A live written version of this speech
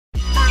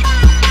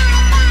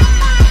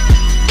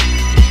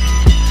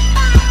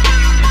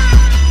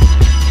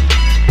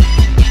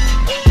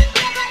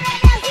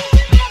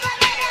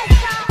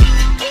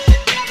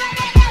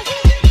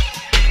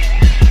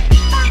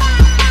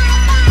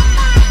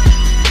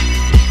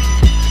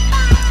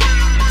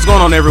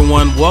going on,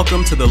 everyone?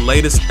 Welcome to the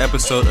latest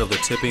episode of the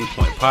Tipping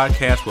Point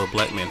Podcast, where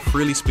black men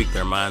freely speak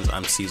their minds.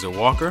 I'm Caesar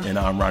Walker. And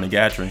I'm Ronnie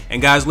Gatry.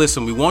 And guys,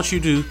 listen, we want you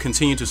to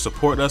continue to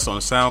support us on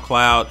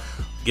SoundCloud.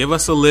 Give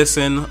us a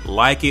listen,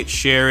 like it,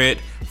 share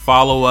it,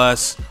 follow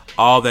us,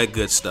 all that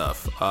good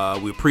stuff.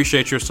 We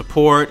appreciate your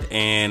support,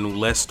 and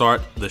let's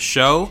start the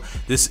show.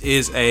 This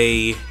is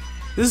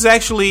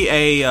actually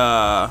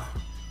a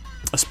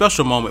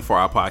special moment for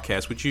our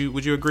podcast. Would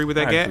you agree with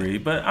that, Gat? I agree,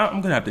 but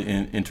I'm gonna have to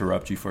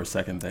interrupt you for a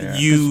second there.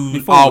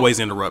 You always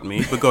interrupt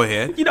me, but go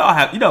ahead.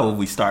 When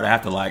we start, I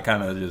have to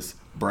kind of just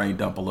brain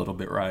dump a little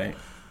bit, right?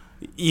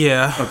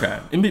 Yeah. Okay.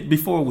 And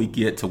before we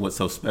get to what's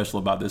so special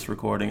about this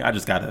recording, I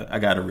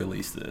gotta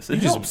release this.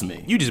 It helps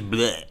me. You just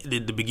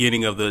did the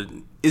beginning of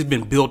it's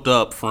been built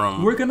up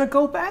from. We're gonna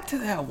go back to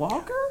that,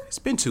 Walker. It's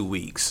been 2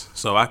 weeks,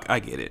 so I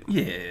get it.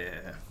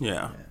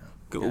 Yeah.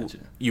 Gotcha.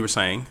 You were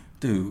saying,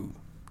 dude.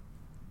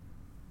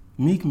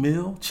 Meek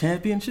Mill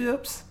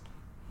Championships,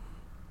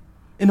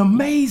 an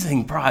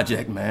amazing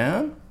project,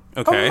 man.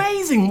 Okay.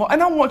 Amazing,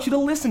 and I want you to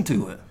listen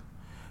to it.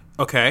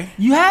 Okay.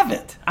 You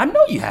haven't. I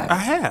know you haven't. I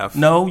have.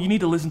 No, you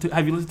need to listen to it.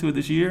 Have you listened to it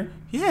this year?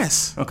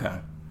 Yes. Okay.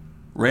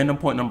 Random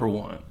point number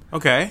 1.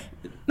 Okay.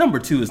 Number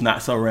 2 is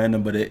not so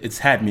random, but it's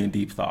had me in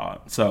deep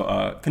thought.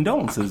 So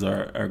condolences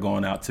are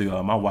going out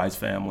to my wife's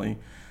family.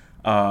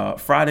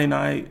 Friday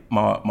night,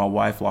 my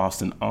wife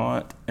lost an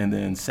aunt, and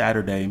then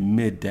Saturday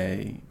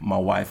midday, my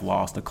wife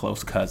lost a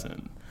close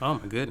cousin. Oh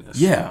my goodness!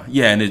 Yeah,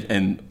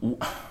 and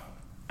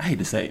I hate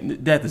to say,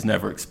 death is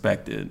never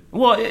expected.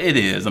 Well, it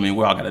is. I mean,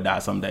 we're all gonna die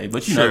someday,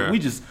 but you know,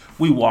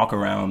 we walk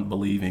around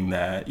believing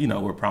that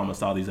we're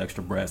promised all these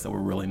extra breaths that we're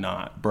really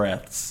not.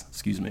 Breaths,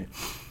 excuse me.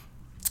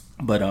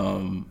 But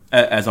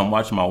as I'm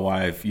watching my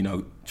wife,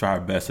 try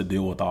her best to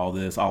deal with all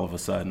this, all of a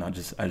sudden, I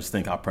just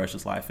think how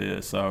precious life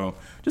is. So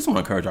just want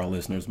to encourage our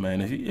listeners, man.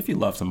 If you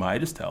love somebody,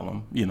 just tell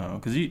them,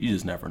 because you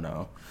just never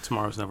know.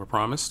 Tomorrow's never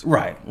promised.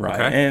 Right.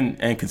 Okay.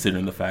 And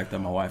considering the fact that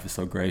my wife is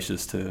so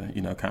gracious to,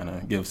 kind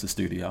of give us the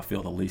studio, I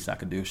feel the least I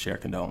could do is share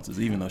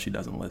condolences, even though she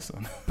doesn't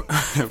listen.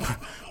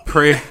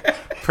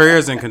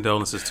 Prayers and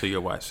condolences to your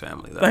wife's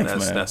family. Thanks,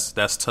 man.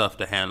 That's tough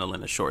to handle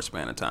in a short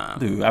span of time.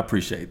 Dude, I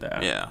appreciate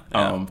that.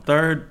 Yeah.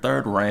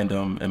 Third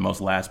random and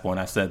most last point.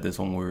 I said this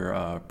when we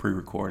were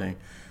pre-recording.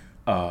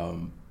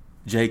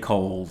 J.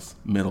 Cole's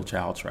Middle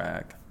Child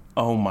track.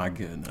 Oh my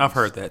goodness. I've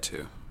heard that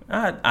too.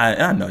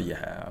 I know you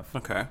have.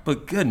 Okay.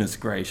 But goodness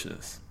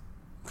gracious.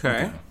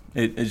 Okay.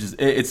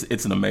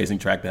 It's an amazing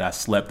track that I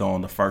slept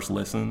on the first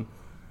listen.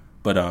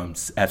 But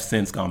have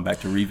since gone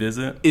back to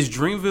revisit. Is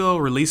Dreamville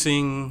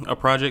releasing a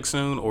project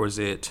soon, or is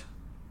it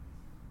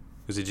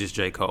just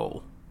J.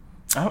 Cole?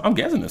 I'm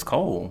guessing it's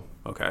Cole.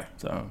 Okay.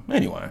 So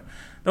anyway,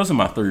 those are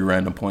my 3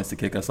 random points to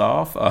kick us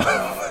off.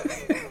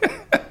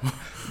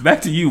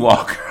 Back to you,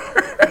 Walker.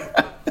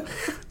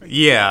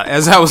 Yeah,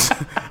 as I was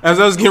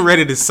getting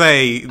ready to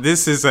say,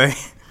 this is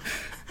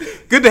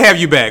good to have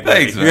you back.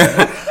 Thanks,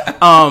 man.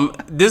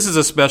 This is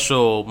a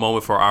special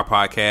moment for our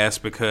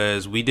podcast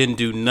because we didn't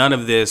do none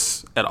of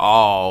this at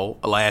all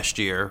last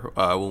year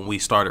when we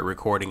started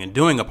recording and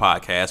doing a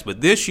podcast.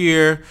 But this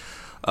year,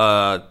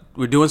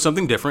 we're doing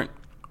something different.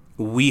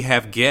 We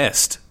have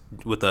guests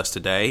with us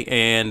today,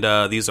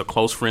 and these are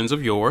close friends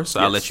of yours.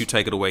 Yes. I'll let you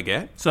take it away,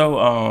 Gat.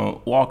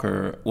 So,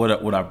 Walker,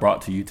 what I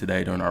brought to you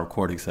today during our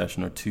recording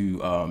session are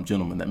 2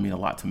 gentlemen that mean a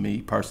lot to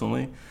me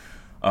personally.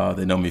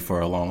 They know me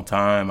for a long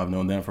time. I've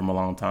known them from a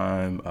long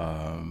time.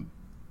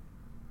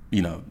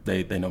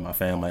 They know my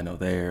family. I know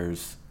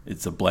theirs.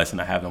 It's a blessing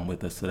to have them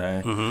with us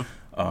today.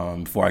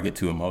 Mm-hmm. Before I get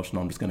too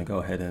emotional, I'm just going to go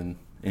ahead and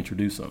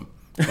introduce them.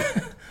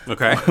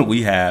 Okay.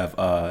 We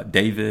have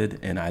David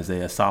and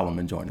Isaiah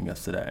Solomon joining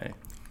us today.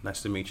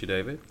 Nice to meet you,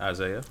 David.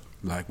 Isaiah.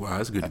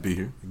 Likewise, good to be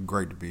here.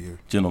 Great to be here.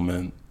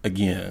 Gentlemen,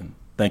 again,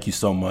 thank you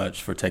so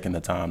much for taking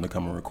the time to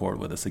come and record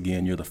with us.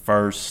 Again, you're the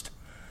first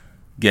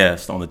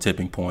guest on the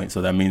Tipping Point,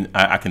 so that means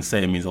I can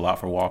say it means a lot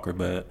for Walker,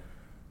 but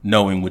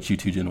knowing what you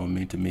 2 gentlemen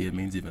mean to me, it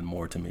means even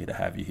more to me to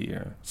have you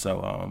here.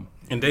 So,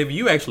 and David,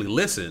 you actually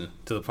listen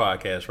to the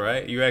podcast,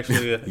 right? You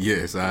actually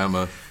yes, I am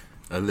a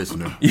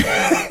listener.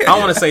 I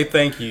want to say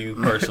thank you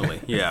personally,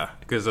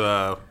 because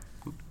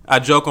I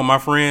joke on my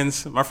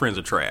friends. My friends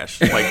are trash.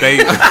 Like they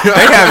don't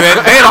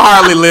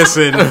hardly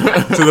listen to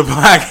the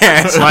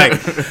podcast. Like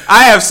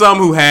I have some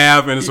who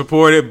have and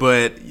support it,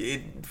 but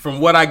from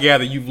what I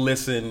gather, you've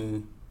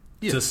listened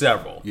to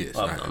several of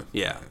them.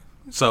 Yeah.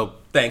 So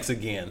thanks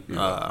again,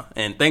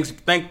 and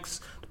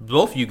thanks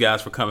both of you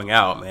guys for coming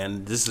out,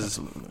 man. This is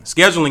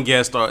scheduling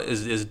guests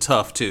is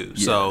tough too.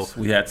 Yes, so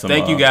we had some,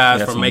 thank you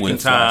guys for making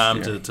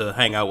time to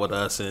hang out with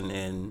us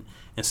and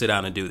sit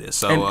down and do this.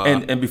 So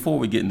and before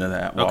we get into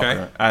that,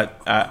 Walker, okay.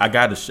 I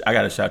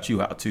gotta shout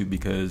you out too,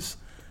 because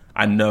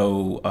I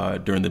know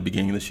during the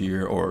beginning of this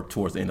year or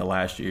towards the end of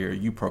last year,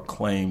 you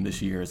proclaimed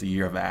this year as a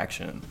year of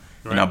action,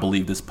 right. And I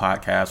believe this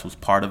podcast was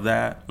part of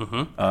that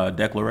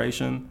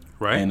declaration.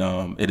 Right. And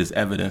it is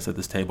evidence at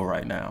this table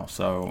right now.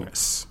 So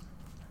yes.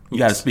 You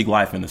got to speak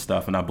life into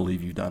stuff, and I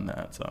believe you've done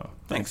that. So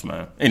thanks,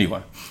 man.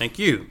 Anyway. Thank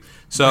you.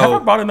 So have I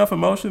brought enough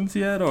emotions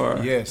yet? Or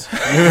yes.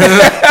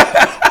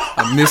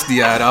 I'm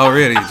misty-eyed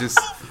already, just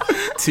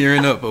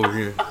tearing up over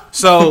here.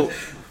 So,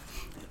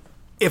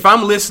 if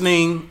I'm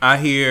listening, I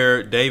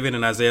hear David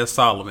and Isaiah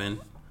Solomon.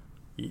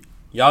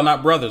 Y'all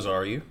not brothers,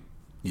 are you?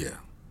 Yeah.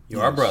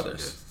 You are brothers.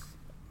 Yes.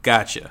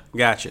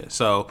 Gotcha.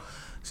 So,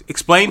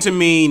 explain to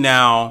me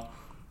now,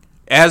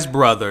 as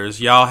brothers,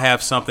 y'all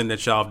have something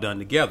that y'all have done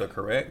together,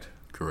 correct?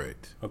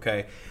 Correct.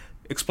 Okay.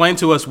 Explain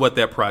to us what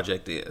that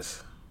project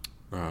is.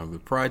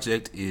 The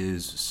project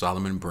is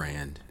Solomon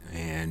Brand,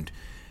 and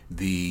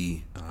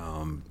the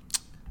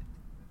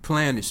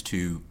plan is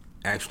to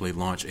actually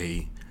launch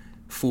a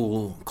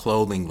full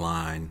clothing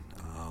line,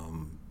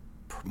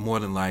 more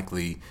than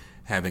likely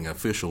having an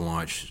official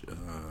launch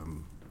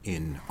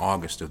in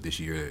August of this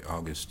year,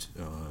 August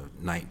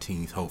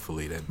 19th,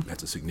 hopefully.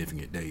 That's a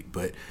significant date.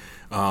 But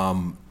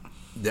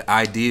the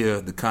idea,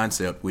 the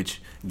concept,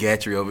 which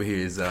Gatry over here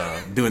is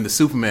doing the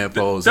Superman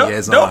pose.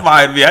 Don't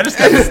mind me. I just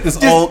got this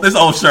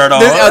old shirt on.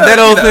 That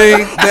old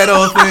thing.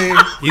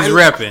 He's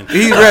repping.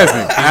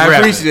 I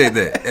appreciate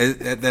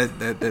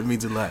that. That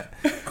means a lot.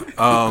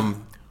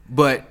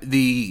 But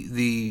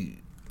the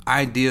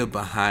idea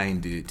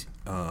behind it,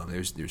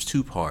 there's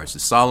two parts. The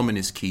Solomon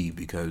is key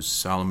because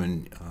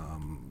Solomon,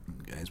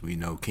 as we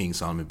know, King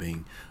Solomon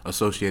being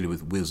associated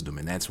with wisdom,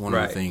 and that's one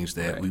of the things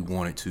that we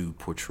wanted to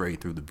portray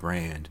through the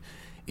brand,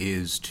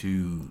 is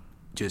to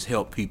just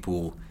help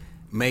people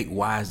make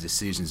wise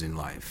decisions in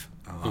life.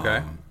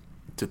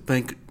 To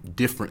think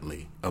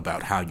differently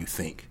about how you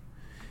think.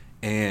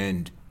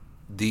 And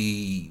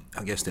the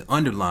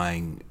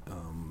underlying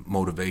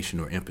motivation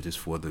or impetus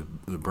for the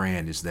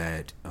brand is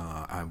that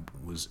I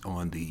was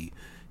on the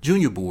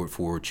junior board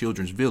for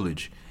Children's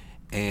Village,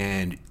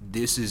 and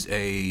this is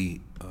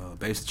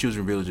basically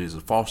Children's Village is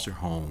a foster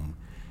home,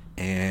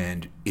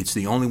 and it's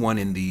the only one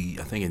in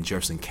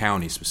Jefferson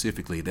County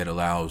specifically that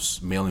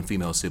allows male and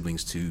female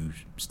siblings to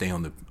stay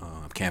on the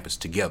campus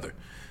together.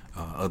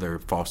 Other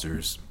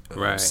fosters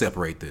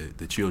separate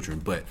the children,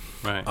 but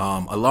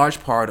a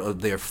large part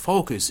of their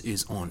focus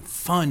is on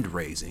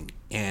fundraising,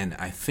 and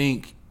I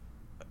think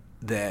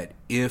that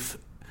if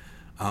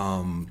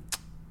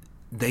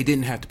they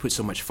didn't have to put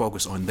so much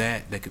focus on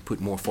that, they could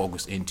put more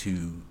focus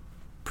into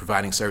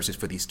providing services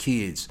for these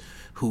kids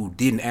who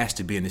didn't ask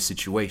to be in this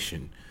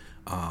situation.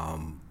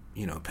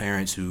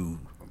 Parents who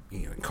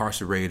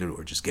incarcerated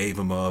or just gave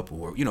them up,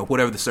 or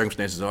whatever the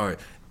circumstances are.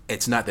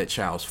 It's not that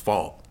child's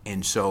fault.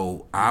 And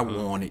so I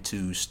wanted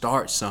to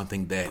start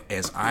something that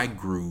as I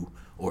grew,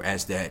 or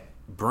as that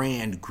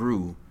brand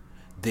grew,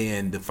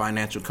 then the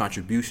financial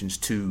contributions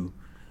to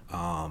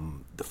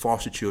the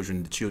foster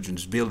children, the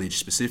Children's Village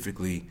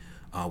specifically,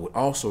 would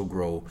also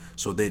grow,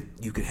 so that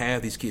you could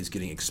have these kids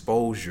getting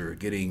exposure,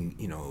 getting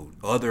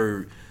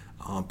other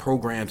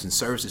programs and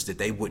services that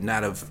they would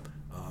not have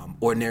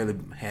ordinarily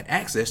had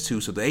access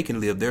to, so they can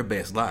live their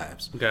best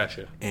lives.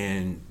 Gotcha.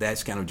 And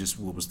that's kind of just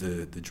what was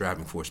the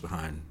driving force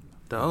behind.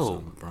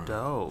 Dope.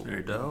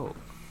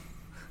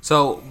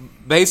 So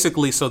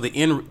basically, the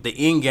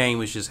end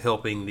game is just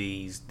helping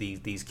these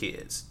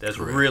kids. That's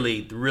correct.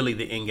 really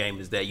the end game,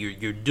 is that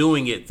you're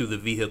doing it through the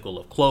vehicle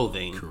of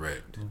clothing.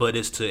 Correct. But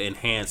it's to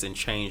enhance and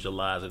change the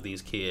lives of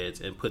these kids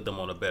and put them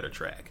on a better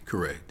track.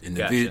 Correct. And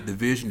gotcha. the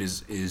vision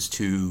is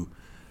to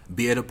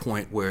be at a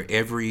point where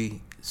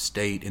every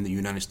state in the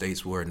United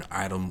States where an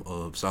item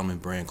of Solomon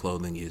brand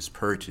clothing is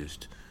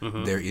purchased,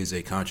 there is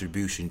a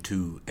contribution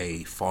to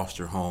a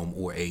foster home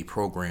or a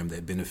program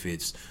that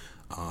benefits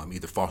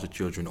either foster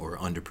children or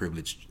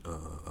underprivileged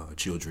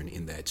children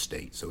in that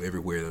state. So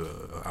everywhere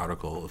the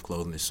article of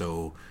clothing is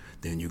sold,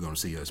 then you're going to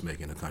see us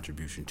making a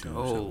contribution to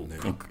something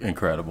there.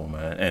 Incredible,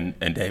 man.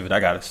 And David, I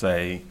got to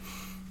say,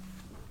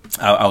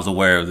 I was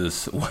aware of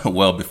this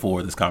well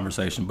before this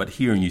conversation, but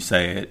hearing you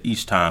say it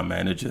each time,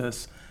 man,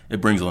 it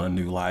brings on a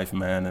new life,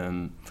 man.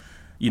 And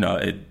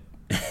it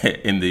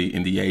in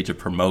the age of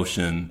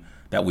promotion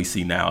that we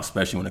see now,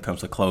 especially when it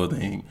comes to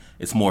clothing,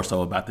 it's more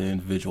so about the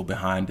individual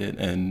behind it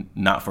and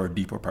not for a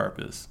deeper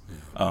purpose.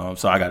 Yeah.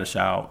 So I got to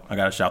shout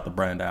the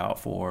brand out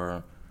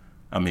for,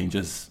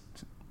 just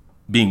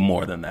being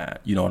more than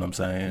that. You know what I'm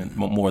saying?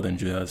 More than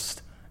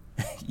just,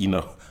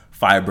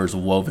 fibers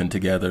woven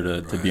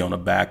together to be on the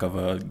back of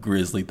a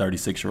grizzly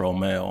 36-year-old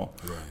male.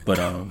 Right. But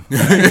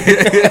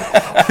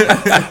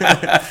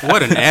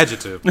what an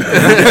adjective.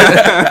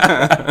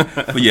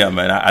 But yeah,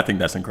 man, I think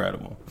that's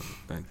incredible.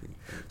 Thank you.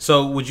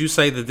 So would you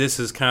say that this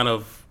is kind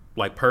of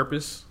like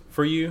purpose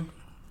for you?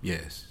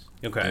 Yes.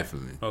 Okay.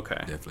 Definitely. Okay.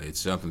 Definitely.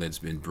 It's something that's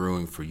been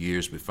brewing for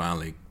years, but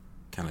finally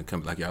kind of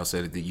come, like y'all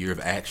said, the year of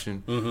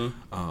action.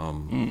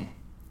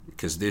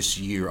 Because this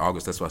year,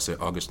 August, that's why I said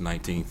August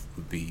 19th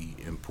would be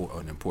an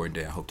important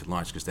day I hope to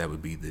launch, because that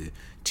would be the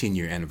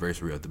 10-year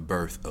anniversary of the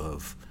birth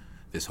of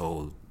this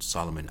whole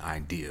Solomon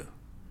idea.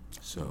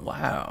 So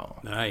wow.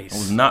 Nice. I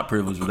was not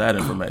privileged with that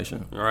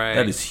information. Right.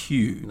 That is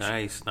huge.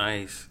 Nice.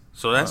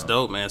 So that's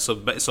dope, man. So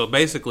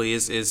basically,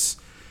 it's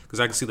because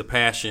I can see the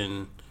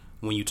passion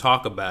when you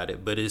talk about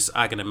it, but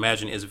I can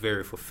imagine it's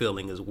very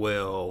fulfilling as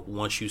well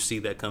once you see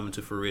that come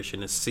into fruition,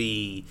 to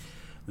see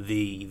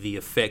the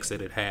effects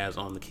that it has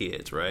on the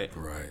kids, right?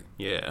 Right.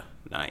 Yeah.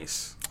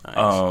 Nice.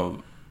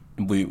 Nice.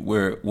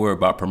 We're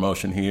about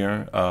promotion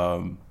here.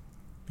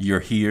 You're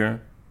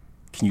here.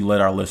 Can you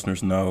let our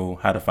listeners know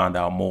how to find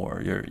out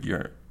more?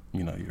 Your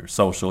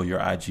social, your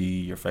IG,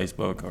 your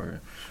Facebook,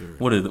 or sure.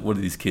 What are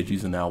these kids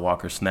using now?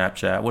 Walker,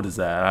 Snapchat. What is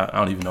that? I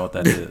don't even know what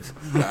that is.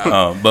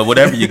 But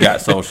whatever you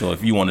got social,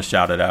 if you want to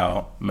shout it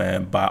out,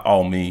 man, by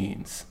all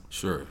means.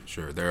 Sure.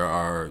 There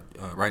are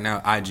right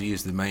now. IG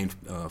is the main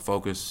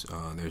focus.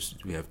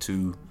 We have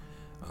two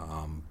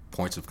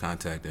points of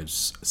contact.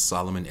 There's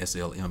Solomon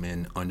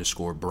SLMN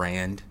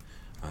 _brand.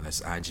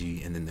 That's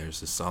IG, and then there's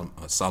the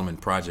Solomon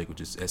Project,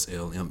 which is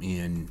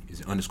SLMN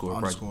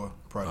 _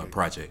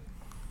 project.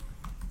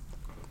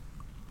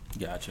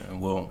 Gotcha,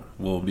 and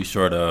we'll be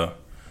sure to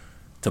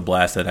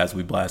blast that as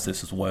we blast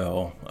this as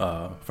well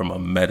from a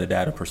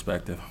metadata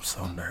perspective. I'm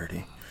so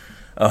nerdy.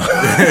 That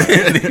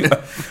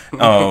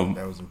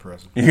was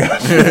impressive.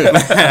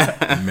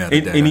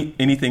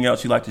 Anything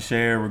else you'd like to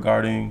share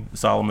regarding the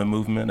Solomon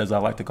movement, as I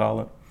like to call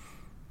it?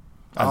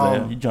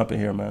 Isaiah, you jump in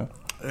here, man.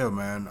 Yeah,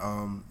 man.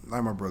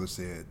 Like my brother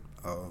said,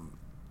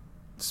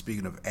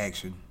 speaking of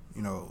action,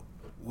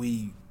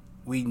 we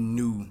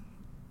knew,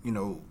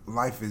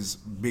 life is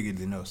bigger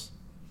than us,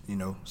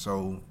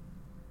 so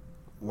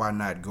why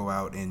not go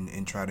out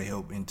and try to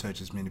help and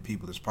touch as many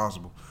people as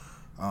possible?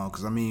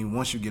 Because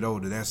once you get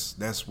older,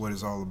 that's what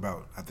it's all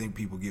about. I think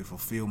people get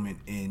fulfillment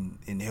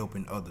in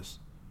helping others.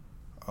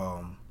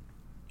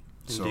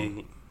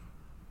 So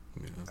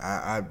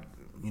I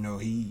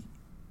he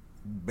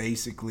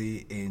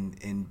basically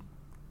and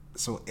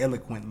so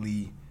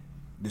eloquently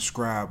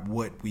described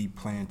what we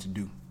plan to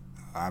do.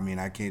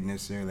 I can't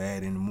necessarily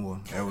add any more.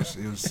 It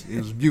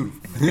was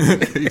beautiful.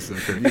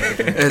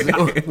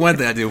 One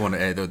thing I did want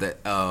to add though, that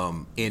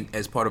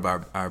as part of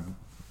our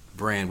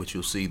brand, which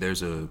you'll see,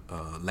 there's a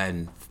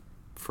Latin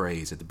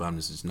phrase at the bottom.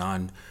 This is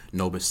non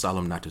nobis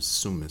solum natus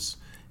sumus,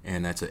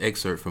 and that's an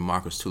excerpt from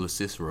Marcus Tullius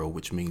Cicero,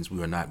 which means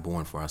we are not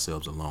born for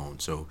ourselves alone.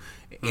 So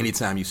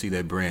anytime you see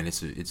that brand,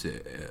 it's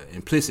a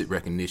implicit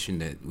recognition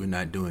that we're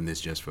not doing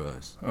this just for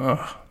us.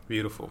 Oh,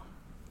 beautiful.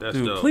 That's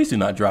dude, dope. Please do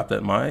not drop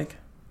that mic,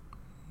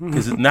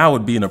 because now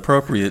would be an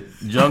appropriate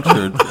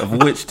juncture of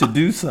which to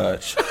do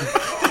such.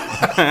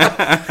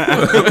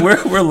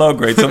 we're low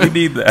grade, so we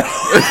need that.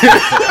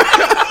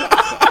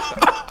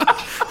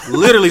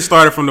 Literally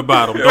started from the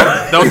bottom.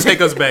 Don't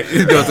take us back.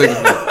 Don't take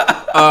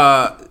us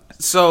back.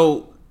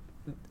 So,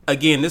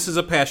 again, this is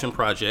a passion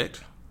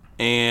project,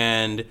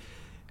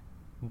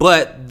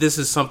 but this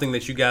is something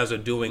that you guys are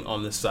doing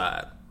on the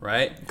side,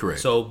 right? Correct.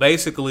 So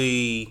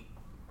basically,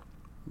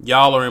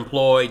 y'all are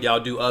employed. Y'all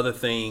do other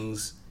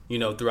things,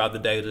 throughout the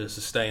day to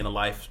sustain a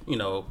life,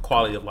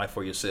 quality of life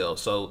for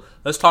yourselves. So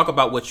let's talk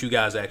about what you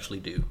guys actually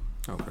do.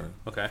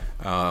 Okay.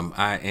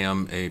 I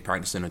am a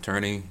practicing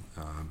attorney,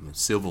 a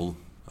civil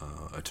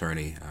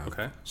attorney.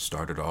 I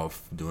started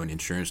off doing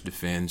insurance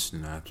defense,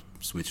 and I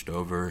switched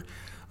over,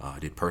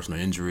 did personal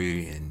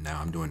injury, and now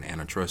I'm doing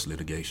antitrust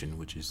litigation,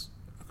 which is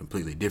a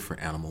completely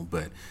different animal.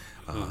 But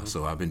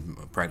so I've been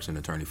a practicing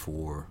attorney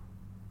for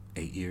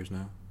 8 years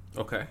now.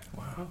 Okay.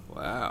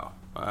 Wow.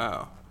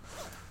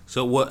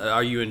 So what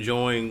are you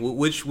enjoying?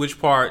 Which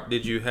part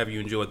have you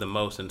enjoyed the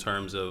most in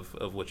terms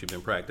of what you've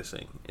been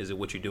practicing? Is it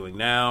what you're doing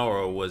now,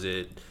 or was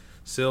it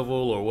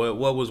civil, or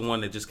what was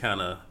one that just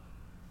kind of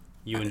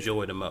you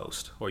enjoyed the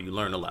most, or you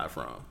learned a lot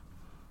from?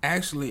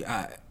 Actually,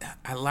 I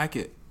liked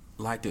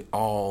it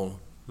all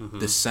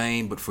the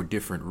same, but for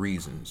different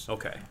reasons.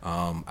 Okay.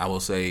 I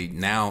will say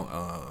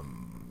now,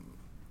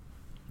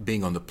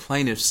 being on the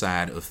plaintiff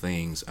side of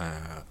things,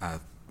 I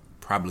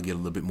probably get a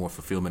little bit more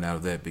fulfillment out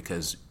of that,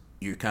 because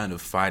you're kind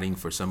of fighting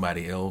for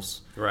somebody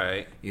else.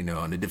 Right.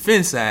 On the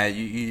defense side,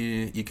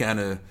 you kind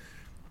of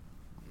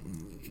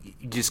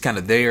just kind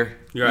of there.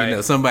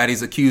 Right.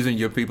 Somebody's accusing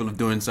your people of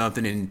doing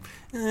something, and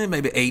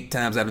maybe 8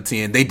 times out of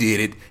 10 they did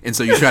it, and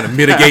so you're trying to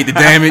mitigate the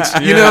damage.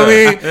 You know what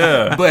I mean?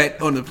 Yeah.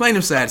 But on the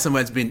plaintiff side,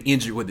 somebody's been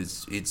injured, whether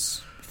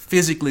it's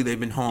physically they've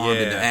been harmed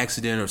in an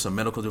accident or some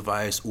medical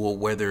device, or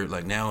whether,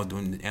 like now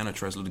doing the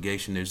antitrust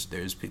litigation,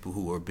 there's people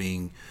who are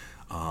being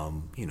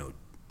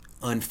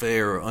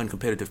unfair or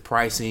uncompetitive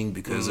pricing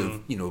because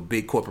of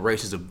big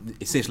corporations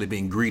of essentially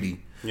being greedy.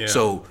 Yeah.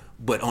 So,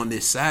 but on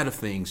this side of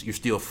things, you're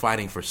still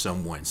fighting for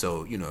someone.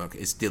 So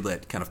it's still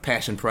that kind of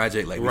passion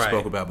project like we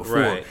spoke about before.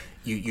 Right.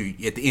 You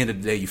at the end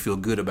of the day, you feel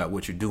good about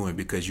what you're doing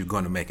because you're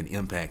going to make an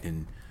impact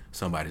in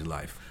somebody's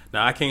life.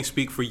 Now, I can't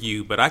speak for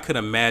you, but I could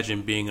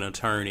imagine being an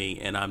attorney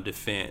and I'm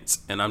defense,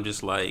 and I'm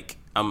just like,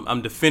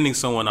 I'm defending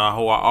someone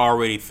who I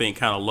already think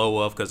kind of low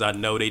of because I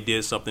know they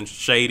did something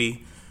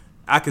shady.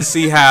 I can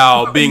see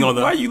how being on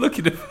the... Why are you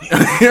looking at me?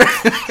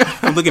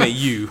 I'm looking at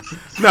you.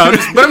 No,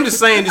 but I'm just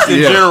saying just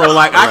in general,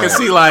 like, I can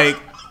see, like,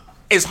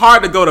 it's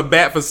hard to go to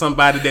bat for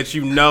somebody that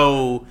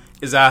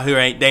is out here,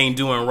 they ain't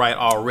doing right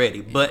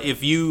already. But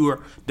if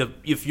you're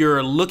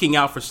looking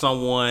out for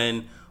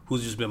someone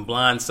who's just been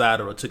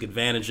blindsided or took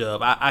advantage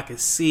of, I can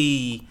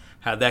see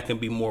how that can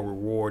be more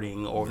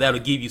rewarding, or that'll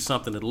give you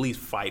something to at least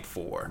fight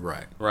for.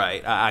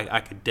 Right.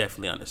 I could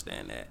definitely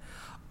understand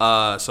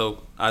that.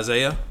 So,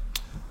 Isaiah,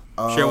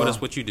 share with us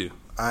what you do.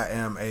 I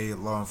am a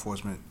law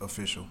enforcement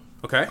official.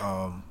 Okay.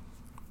 I've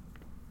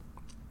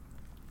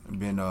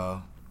been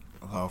a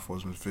law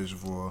enforcement official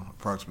for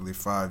approximately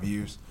 5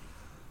 years.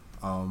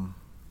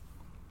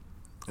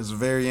 It's a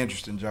very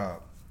interesting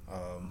job.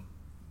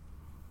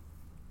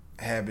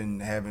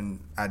 Having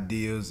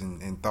ideas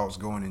and thoughts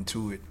going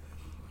into it,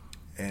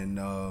 and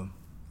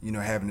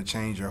having to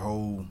change your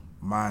whole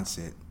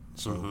mindset.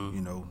 So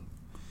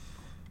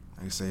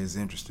like I say, it's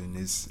interesting.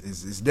 It's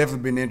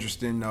definitely been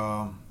interesting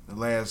the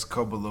last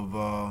couple of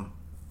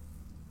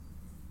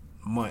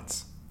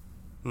months.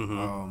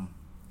 Mm-hmm.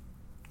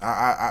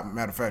 I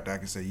matter of fact, I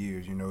can say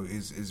years.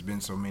 It's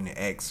been so many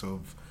acts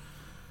of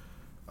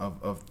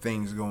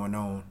things going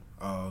on.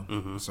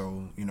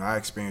 So I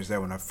experienced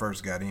that when I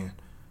first got in.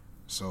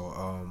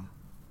 So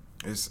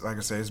it's like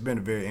I said, it's been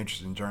a very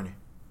interesting journey.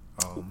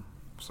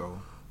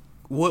 So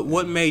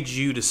what made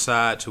you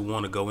decide to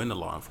want to go into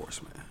law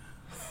enforcement?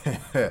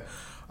 I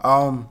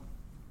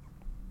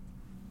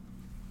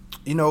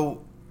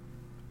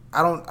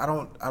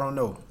don't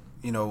know.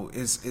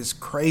 It's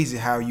crazy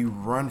how you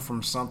run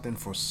from something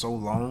for so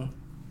long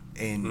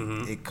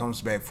and it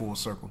comes back full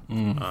circle.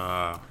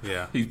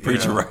 Yeah. He's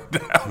preaching right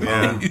now.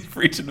 Yeah. He's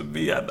preaching to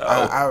me, I know.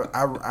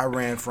 I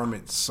ran from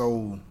it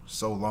so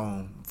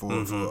long for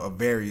a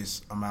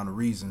various amount of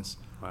reasons.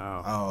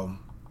 Wow.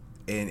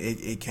 And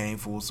it came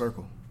full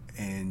circle.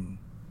 And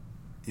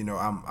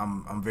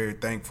I'm very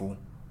thankful,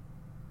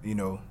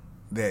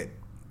 that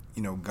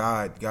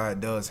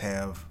God does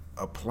have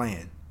a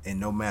plan, and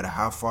no matter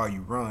how far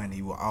you run,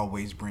 He will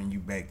always bring you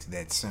back to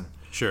that center.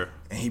 Sure.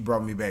 And He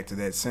brought me back to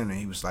that center.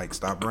 He was like,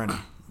 "Stop running.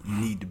 You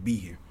need to be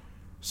here."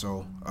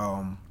 So,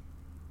 I'm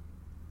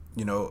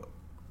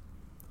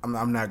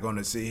not going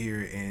to sit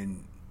here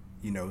and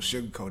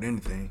sugarcoat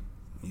anything.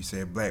 You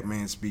said black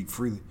men speak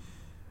freely.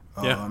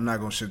 Yeah. I'm not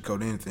going to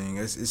sugarcoat anything.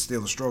 It's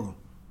still a struggle.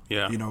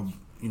 Yeah.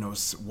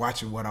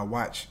 Watching what I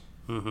watch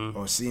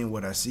or seeing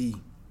what I see,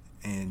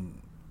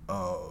 and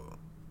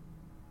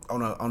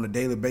on a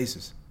daily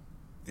basis,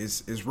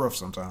 it's rough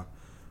sometimes.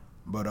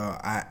 But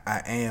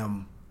I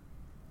am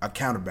a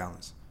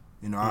counterbalance.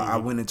 I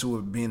went into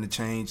it being the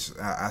change.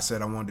 I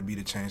said I wanted to be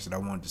the change that I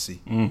wanted to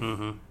see.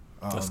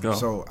 Let's go.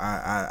 So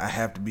I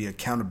have to be a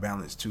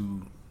counterbalance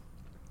to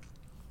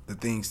the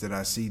things that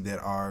I see that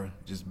are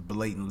just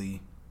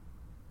blatantly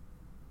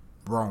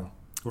wrong.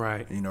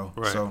 Right.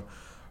 Right. So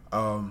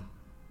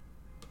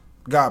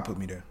God put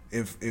me there.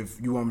 If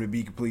you want me to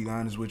be completely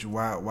honest with you,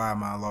 why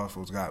am I a law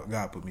enforcement?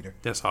 God put me there.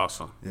 That's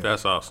awesome. Yeah.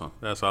 That's awesome.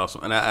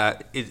 And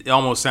it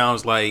almost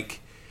sounds like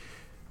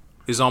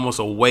it's almost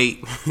a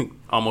weight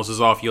almost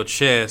is off your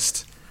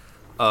chest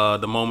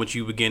the moment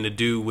you begin to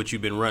do what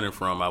you've been running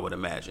from, I would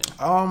imagine.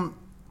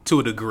 To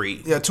a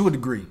degree. Yeah, to a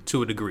degree.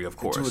 To a degree, of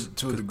course.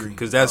 To a degree.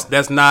 Because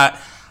that's not...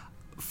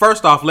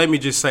 First off, let me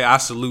just say I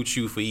salute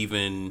you for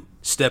even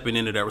stepping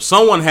into that.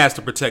 Someone has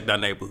to protect our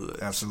neighborhood.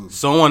 Absolutely.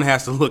 Someone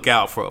has to look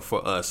out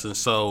for us. And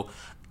so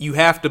you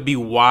have to be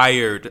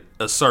wired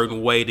a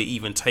certain way to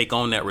even take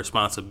on that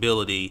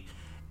responsibility,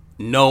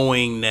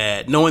 knowing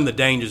the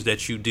dangers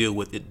that you deal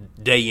with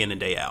it day in and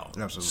day out.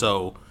 Absolutely.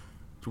 So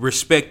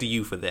respect to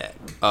you for that.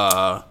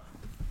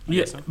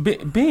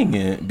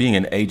 Being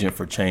an agent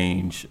for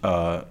change,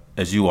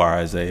 as you are,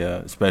 as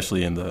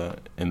especially in the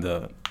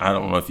I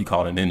don't know if you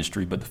call it an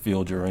industry, but the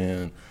field you're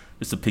in,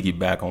 just to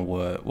piggyback on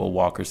what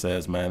Walker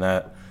says, man,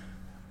 that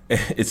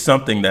it's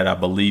something that I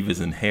believe is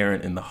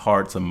inherent in the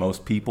hearts of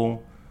most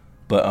people.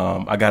 But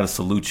I got to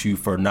salute you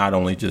for not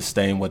only just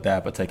staying with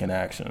that, but taking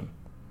action.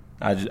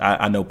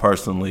 I know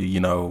personally,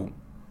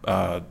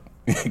 God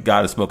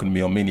has spoken to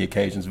me on many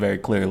occasions very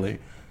clearly,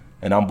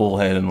 and I'm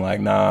bullheaded and like,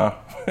 nah.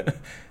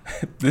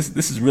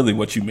 This is really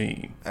what you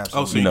mean.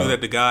 Absolutely. Oh, so you do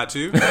that to God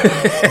too?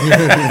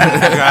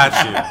 Got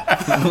you.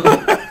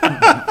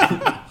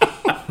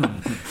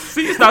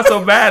 See, it's not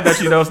so bad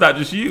that it's not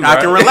just you. I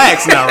can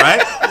relax now,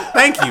 right?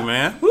 Thank you,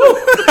 man.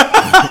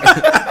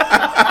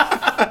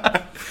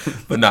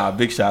 But nah,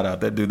 big shout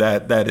out. That dude,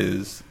 that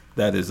is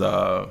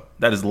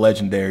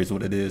legendary is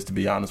what it is, to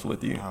be honest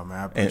with you. Oh man,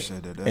 I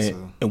appreciate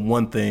that. And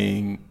one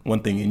thing,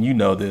 and you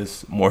know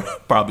this more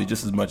probably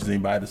just as much as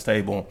anybody at this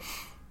table.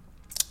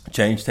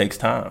 Change takes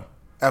time.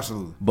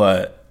 Absolutely.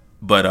 But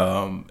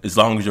as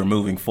long as you're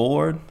moving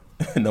forward,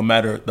 no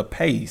matter the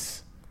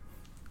pace,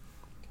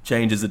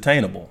 change is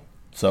attainable.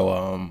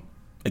 So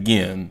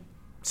again,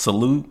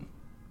 salute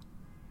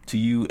to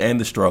you and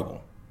the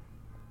struggle.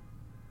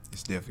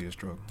 It's definitely a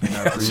struggle.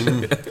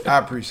 I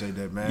appreciate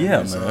that, man.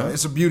 Yeah, man.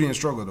 It's a beauty in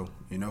struggle, though.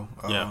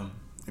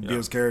 It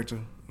builds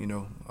character.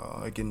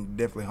 It can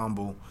definitely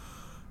humble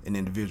an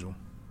individual.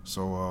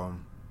 So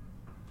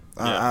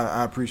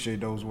I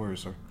appreciate those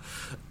words, sir.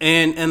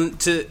 And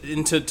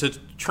to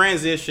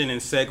transition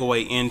and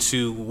segue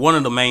into one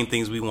of the main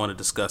things we want to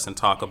discuss and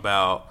talk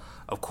about.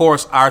 Of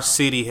course, our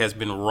city has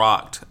been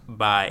rocked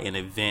by an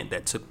event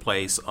that took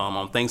place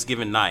on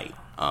Thanksgiving night.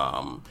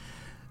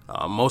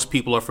 Most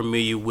people are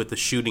familiar with the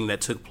shooting that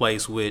took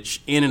place,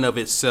 which in and of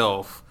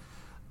itself,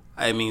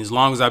 I mean, as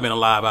long as I've been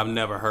alive, I've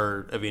never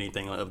heard of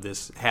anything of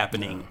this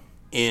happening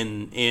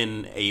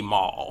in a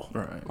mall,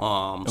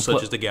 right?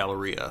 Such as the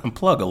Galleria. And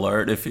plug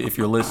alert, if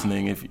you're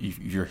listening, if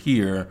you're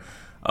here,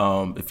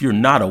 if you're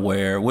not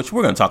aware, which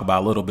we're going to talk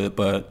about a little bit,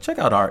 but check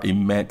out our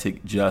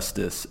Emantic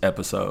Justice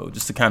episode,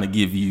 just to kind of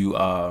give you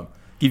a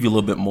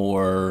little bit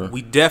more.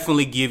 We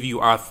definitely give you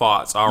our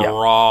thoughts,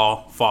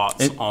 raw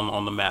thoughts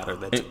on the matter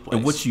that took place.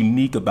 And what's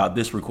unique about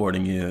this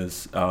recording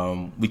is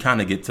we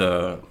kind of get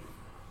to,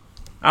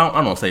 I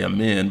don't want to say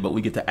amend, but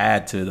we get to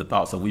add to the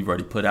thoughts that we've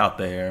already put out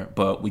there,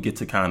 but we get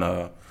to kind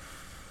of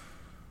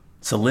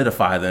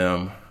solidify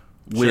them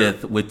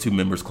with two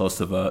members close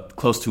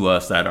to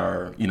us that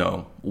are,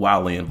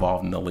 wildly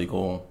involved in the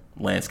legal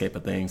landscape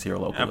of things here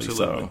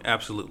locally.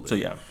 Absolutely. So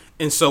yeah.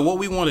 And so what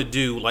we want to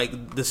do,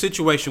 like the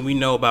situation we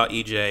know about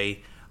EJ,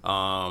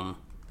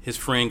 his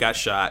friend got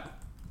shot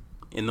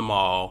in the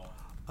mall.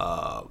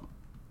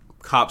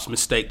 Cops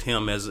mistaked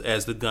him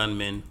as the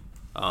gunman,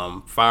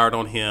 fired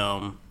on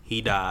him.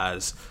 He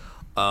dies.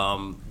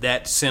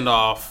 That sent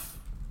off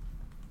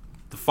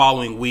the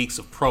following weeks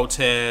of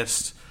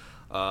protests,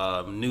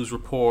 news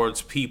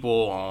reports,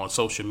 people on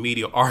social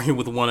media arguing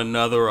with one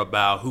another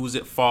about who's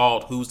at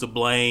fault, who's to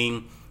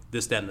blame,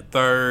 this, that, and the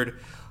third.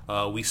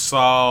 We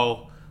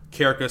saw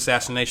character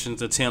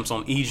assassinations attempts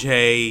on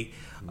EJ,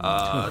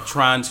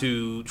 trying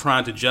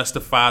to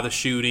justify the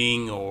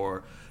shooting,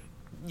 or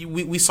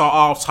we saw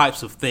all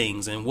types of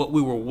things. And what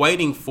we were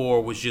waiting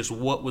for was just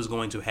what was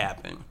going to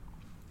happen.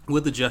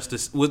 With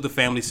the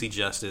family see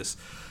justice.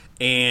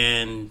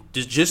 And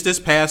just this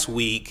past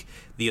week,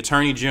 the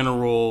Attorney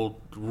General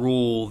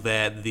ruled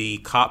that the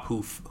cop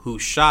who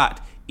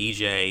shot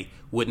EJ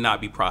would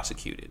not be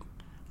prosecuted.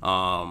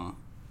 Of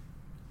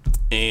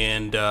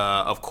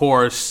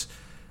course,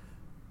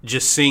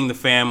 just seeing the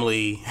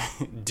family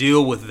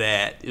deal with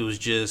that, it was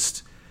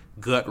just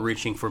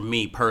gut-wrenching for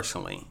me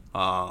personally.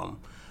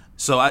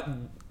 It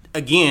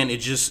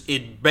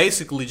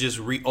basically just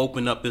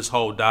reopened up this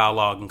whole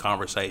dialogue and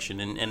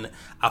conversation. And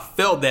I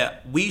felt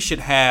that we should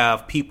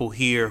have people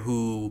here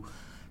who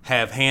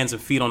have hands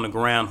and feet on the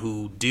ground,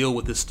 who deal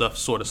with this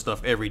sort of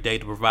stuff every day,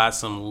 to provide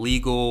some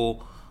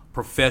legal,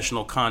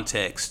 professional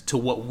context to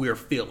what we're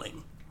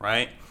feeling,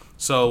 right?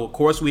 So, of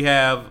course, we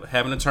have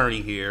an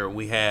attorney here.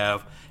 We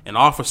have an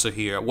officer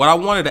here. What I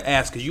wanted to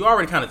ask, because you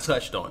already kind of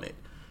touched on it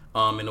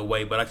in a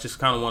way, but I just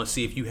kind of want to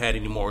see if you had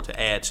any more to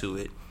add to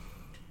it.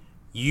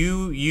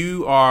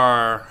 You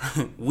are,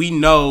 we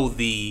know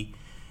the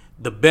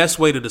best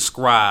way to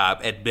describe,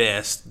 at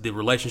best, the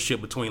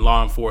relationship between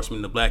law enforcement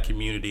and the black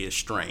community is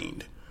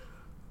strained,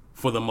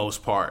 for the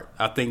most part.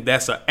 I think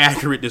that's an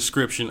accurate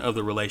description of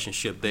the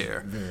relationship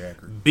there. Very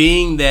accurate.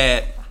 Being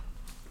that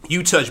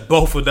you touch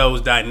both of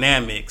those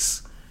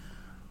dynamics,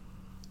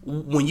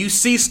 when you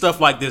see stuff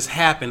like this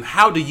happen,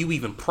 how do you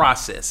even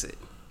process it?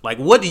 Like,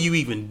 what do you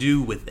even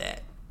do with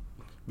that?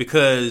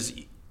 Because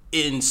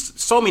in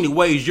so many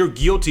ways, you're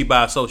guilty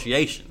by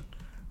association,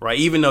 right?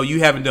 Even though you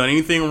haven't done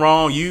anything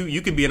wrong,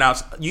 you could be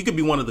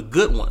one of the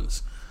good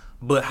ones.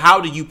 But how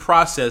do you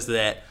process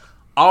that?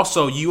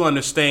 Also, you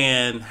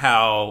understand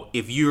how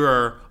if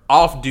you're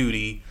off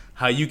duty,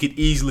 how you could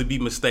easily be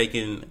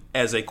mistaken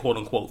as a quote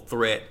unquote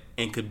threat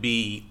and could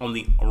be on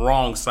the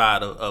wrong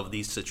side of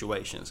these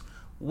situations.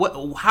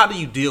 How do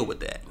you deal with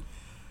that?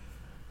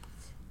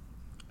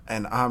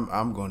 And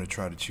I'm going to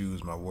try to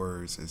choose my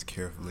words as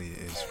carefully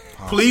as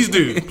possible. Please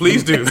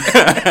do.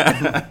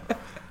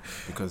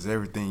 Because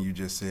everything you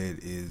just said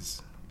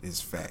is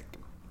fact.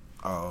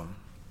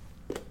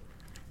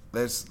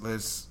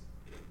 Let's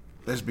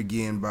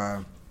begin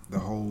by the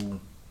whole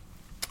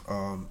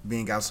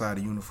being outside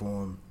of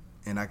uniform,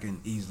 and I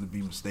can easily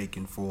be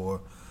mistaken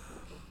for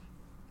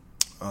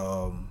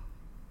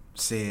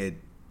said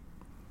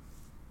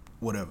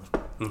whatever.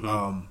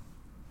 Mm-hmm.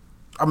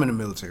 I'm in the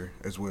military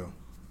as well.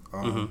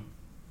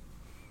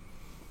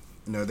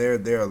 There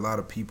are a lot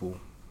of people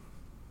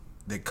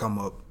that come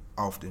up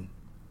often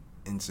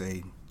and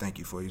say, "Thank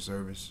you for your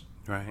service."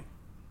 Right.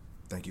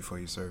 Thank you for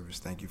your service.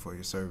 Thank you for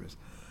your service.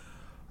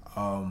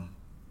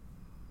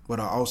 But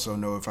I also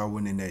know if I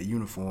went in that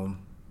uniform,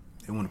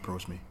 they wouldn't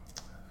approach me.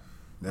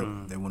 They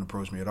wouldn't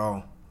approach me at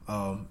all,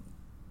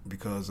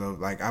 because of,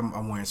 like,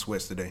 I'm wearing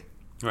sweats today,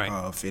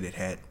 right? Fitted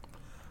hat.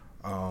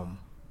 I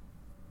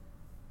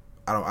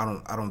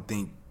don't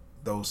think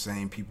those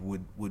same people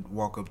would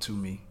walk up to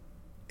me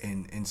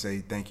and say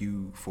thank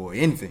you for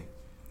anything.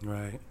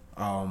 Right.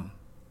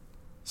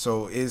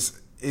 So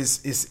it's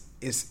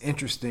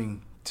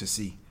interesting to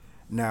see.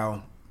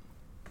 Now,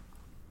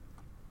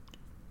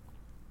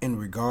 in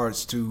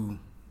regards to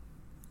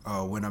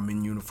when I'm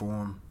in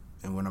uniform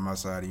and when I'm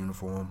outside of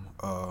uniform,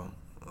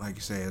 like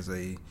you say, as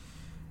a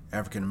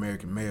African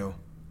American male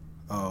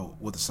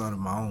with a son of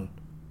my own,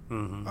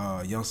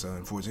 young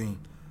son, 14,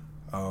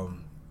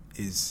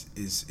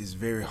 is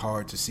very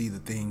hard to see the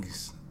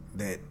things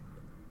that's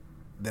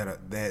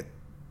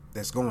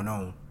going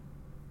on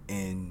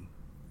and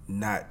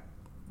not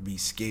be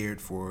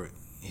scared for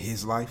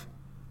his life,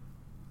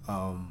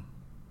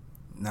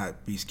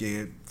 not be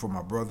scared for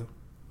my brother,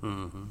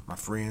 my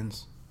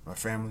friends, my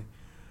family,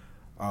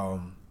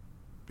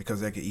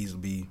 because that could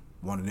easily be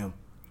one of them.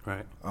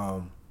 Right.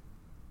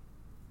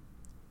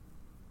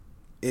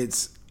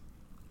 It's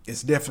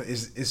definitely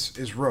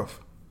it's rough.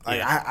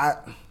 Like I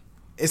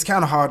it's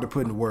kind of hard to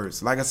put into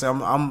words. Like I said,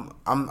 I'm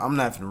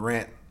not gonna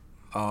rant.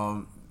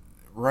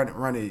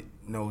 Run it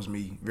knows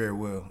me very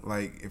well.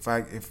 Like if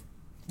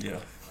yeah.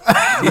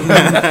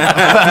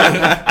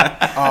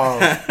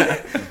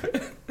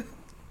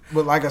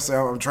 But like I said,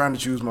 I'm trying to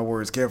choose my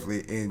words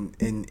carefully, and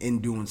in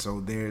doing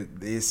so,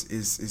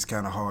 it's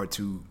kind of hard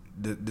to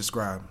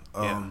describe.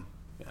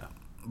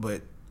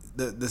 But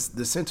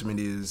the sentiment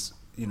is,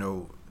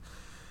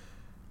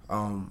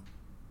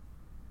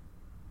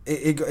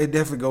 it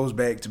definitely goes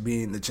back to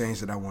being the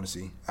change that I want to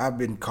see. I've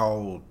been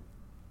called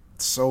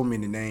so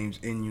many names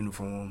in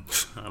uniform.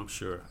 I'm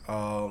sure.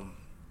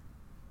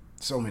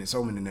 So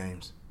many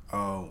names.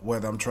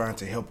 Whether I'm trying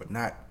to help or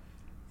not,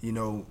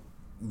 the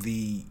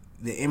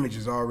image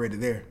is already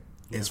there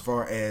as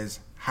far as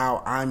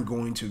how I'm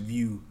going to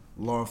view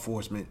law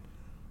enforcement,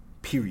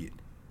 period.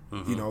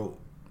 Mm-hmm.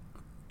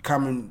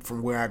 Coming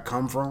from where I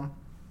come from,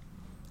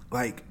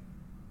 like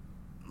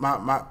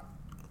my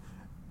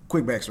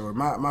quick backstory.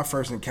 My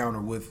first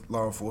encounter with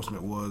law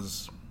enforcement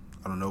was,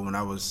 I don't know, when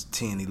I was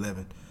 10,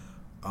 11.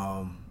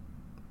 I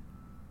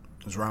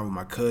was riding with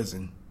my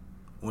cousin,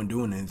 wasn't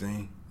doing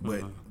anything,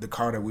 but the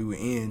car that we were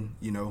in,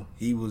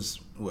 he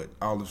was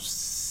all of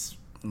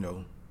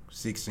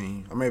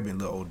 16. I may have been a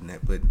little older than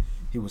that, but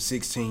he was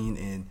 16,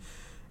 and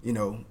he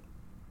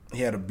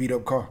had a beat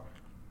up car.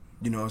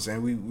 You know what I'm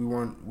saying? We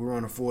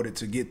weren't afforded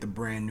to get the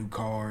brand new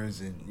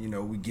cars, and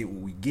we get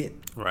what we get.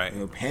 Right.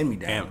 Hand me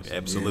downs.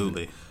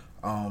 Absolutely.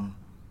 And,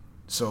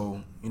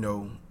 so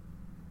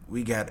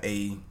we got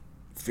a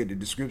fitted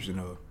description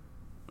of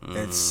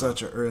at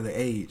such an early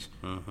age.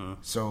 Mm-hmm.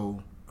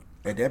 So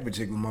at that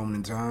particular moment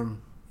in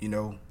time,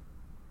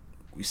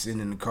 we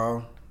sitting in the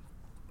car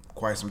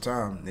quite some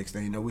time. Next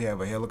thing you know, we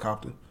have a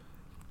helicopter.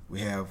 We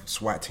have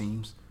SWAT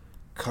teams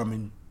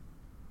coming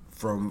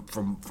from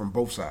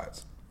both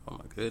sides. Oh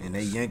my goodness. And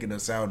they yanking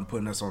us out and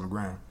putting us on the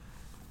ground.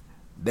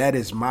 That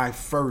is my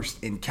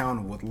first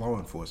encounter with law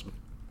enforcement.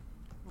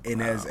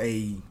 And as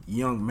a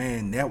young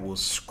man, that will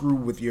screw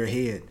with your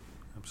head.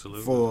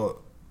 Absolutely.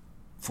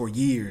 For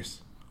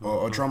years,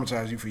 or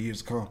traumatize you for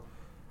years to come.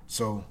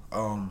 So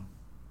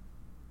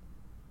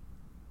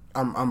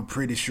I'm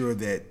pretty sure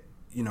that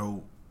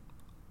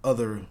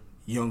other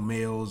young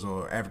males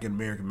or African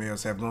American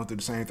males have gone through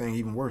the same thing,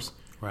 even worse.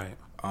 Right.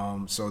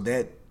 So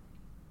that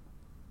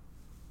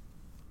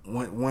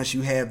once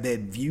you have that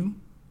view,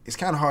 it's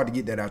kind of hard to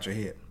get that out your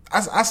head.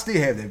 I still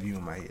have that view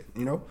in my head,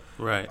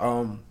 Right.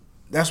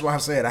 That's why I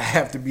said I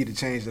have to be the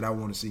change that I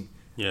want to see.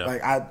 Yeah.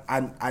 Like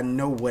I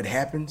know what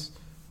happens,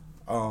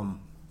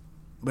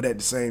 but at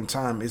the same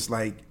time, it's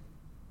like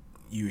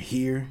you're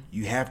here.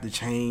 You have to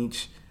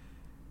change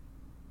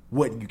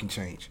what you can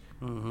change.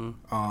 Mm-hmm.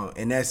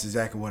 And that's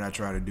exactly what I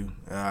try to do.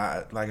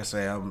 Like I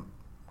say, I'm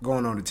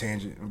going on a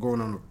tangent. I'm going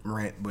on a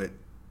rant, but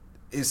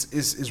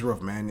it's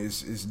rough, man.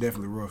 It's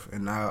definitely rough,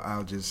 and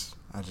I'll just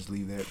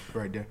leave that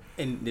right there.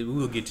 And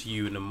we'll get to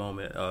you in a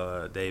moment,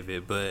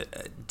 David.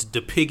 But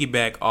to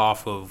piggyback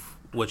off of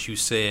what you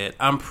said,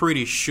 I'm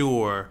pretty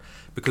sure,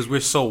 because we're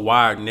so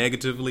wired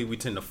negatively, we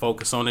tend to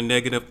focus on the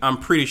negative. I'm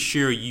pretty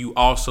sure you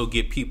also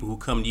get people who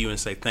come to you and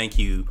say, "Thank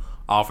you,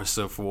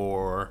 officer,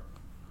 for."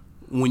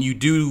 When you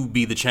do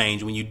be the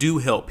change, when you do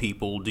help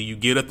people, do you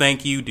get a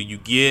thank you? Do you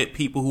get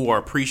people who are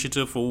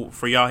appreciative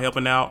for y'all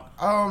helping out?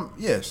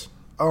 Yes.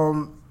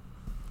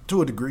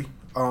 To a degree.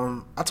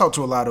 I talk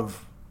to a lot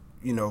of,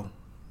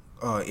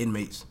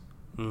 inmates.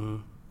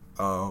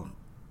 Mm-hmm.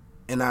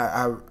 And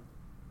I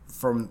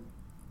from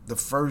the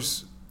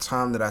first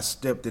time that I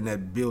stepped in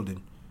that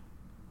building,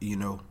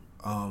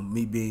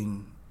 me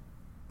being,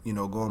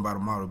 going by the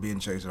model, being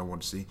the change that I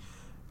want to see,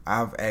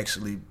 I've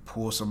actually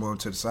pulled someone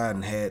to the side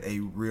and had a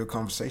real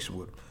conversation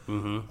with them.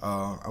 Mm-hmm.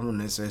 I wouldn't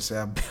necessarily say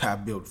I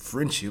built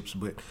friendships,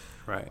 but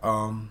right.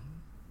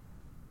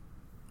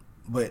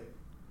 But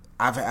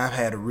I've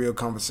had a real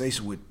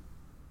conversation with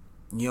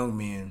young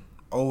men,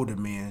 older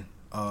men,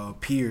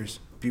 peers,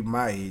 people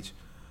my age,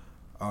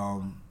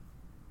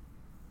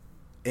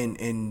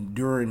 and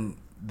during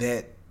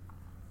that,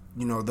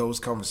 those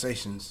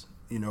conversations,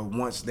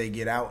 once they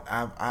get out,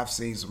 I've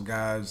seen some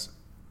guys,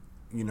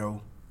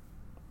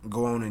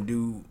 go on and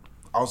do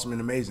awesome and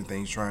amazing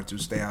things, trying to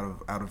stay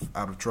out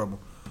of trouble.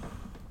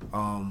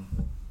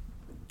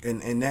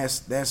 And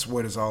that's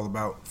what it's all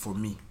about for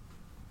me.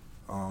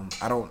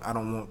 I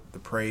don't want the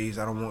praise.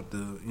 I don't want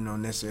the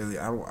necessarily.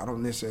 I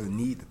don't necessarily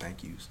need the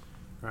thank yous.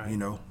 Right.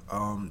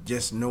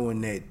 Just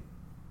knowing that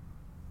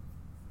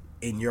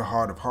in your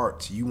heart of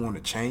hearts you want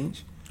to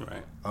change.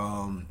 Right.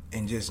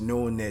 And just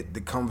knowing that the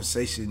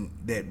conversation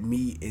that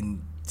me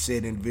and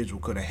said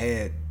individual could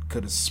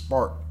have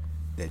sparked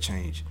that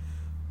change,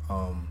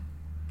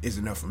 is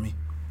enough for me.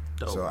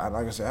 Dope. So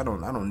like I said, I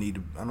don't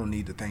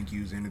need to thank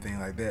yous or anything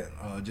like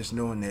that. Just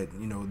knowing that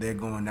they're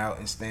going out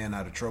and staying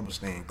out of trouble,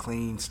 staying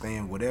clean,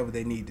 staying whatever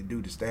they need to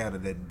do to stay out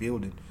of that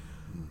building,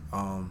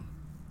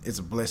 it's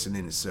a blessing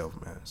in itself,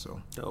 man.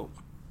 So dope.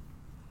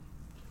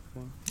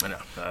 I know.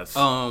 That's...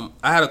 I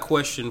had a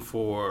question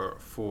for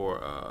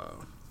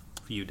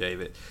you,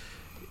 David.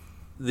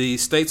 The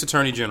state's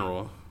attorney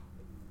general,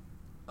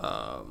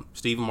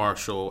 Stephen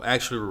Marshall,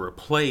 actually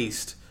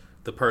replaced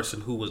the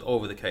person who was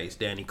over the case,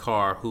 Danny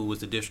Carr, who was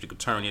the district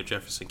attorney of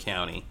Jefferson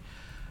County.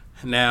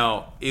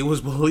 Now, it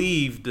was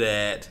reported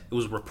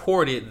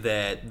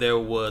that there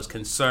was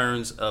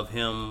concerns of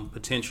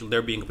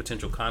there being a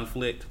potential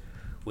conflict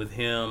with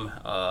him,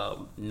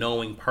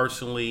 knowing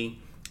personally.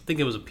 I think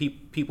it was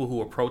people who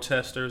were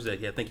protesters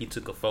that I think he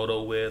took a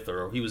photo with,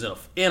 or he was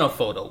in a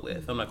photo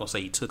with. I'm not going to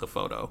say he took a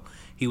photo.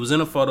 He was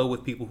in a photo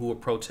with people who were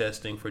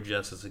protesting for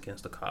justice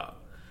against a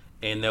cop.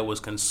 And there was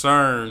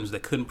concerns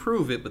that couldn't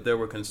prove it, but there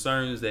were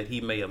concerns that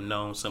he may have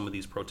known some of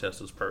these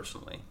protesters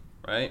personally,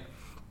 right?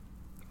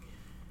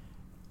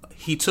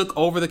 He took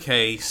over the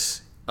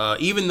case,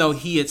 even though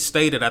he had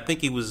stated, I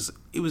think it was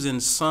in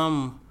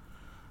some,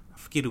 I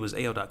forget, it was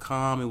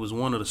AL.com. It was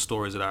one of the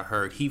stories that I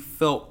heard. He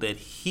felt that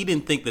he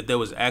didn't think that there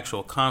was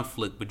actual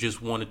conflict, but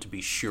just wanted to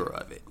be sure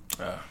of it.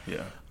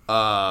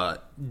 Yeah.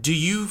 Do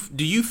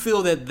you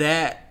feel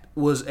that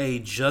was a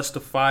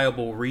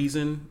justifiable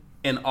reason?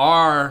 And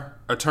are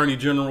attorney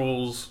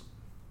generals,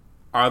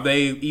 are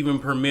they even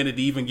permitted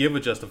to even give a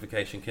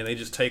justification? Can they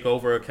just take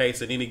over a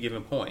case at any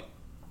given point?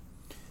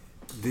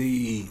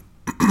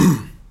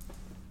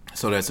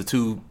 So that's a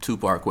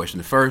two-part question.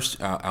 The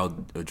first,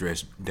 I'll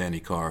address Danny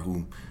Carr,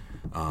 who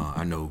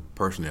I know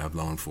personally. I've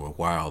known for a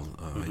while,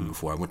 even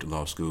before I went to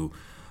law school.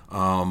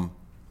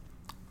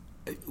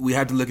 We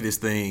have to look at this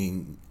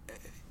thing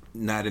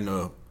not in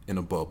a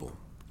bubble.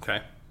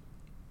 Okay.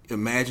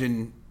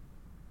 Imagine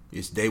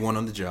it's day one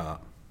on the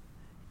job,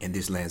 and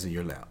this lands in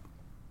your lap.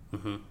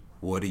 Mm-hmm.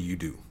 What do you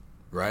do?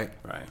 Right?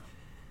 Right.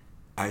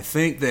 I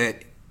think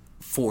that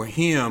for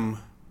him,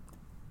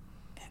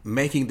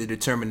 making the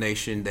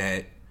determination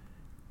that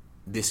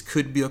this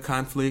could be a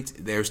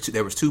conflict, there was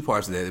two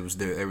parts of that.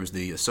 There was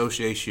the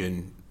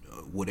association,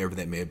 whatever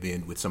that may have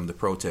been, with some of the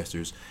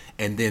protesters,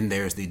 and then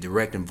there's the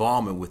direct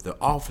involvement with the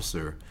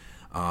officer.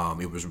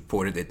 It was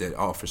reported that that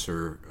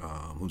officer,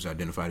 who's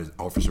identified as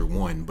Officer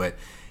 1, but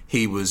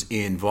he was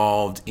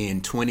involved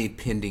in 20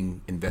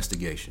 pending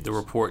investigations. The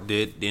report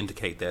did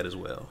indicate that as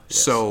well. Yes.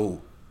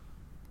 So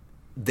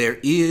there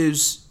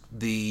is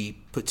the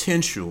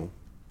potential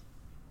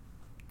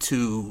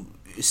to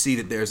see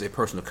that there's a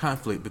personal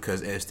conflict,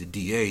 because as the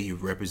DA, you're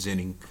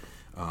representing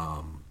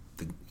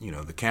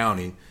the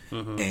county,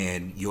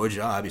 and your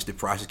job is to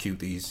prosecute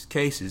these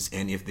cases.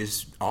 And if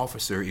this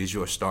officer is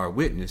your star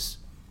witness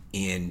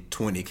in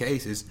 20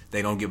 cases,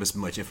 they don't give us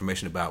much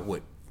information about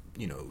what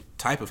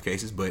type of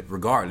cases, but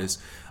regardless,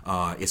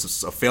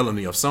 it's a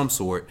felony of some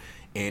sort.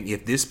 And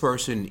if this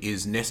person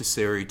is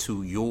necessary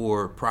to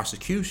your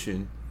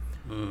prosecution,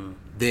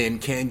 then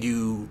can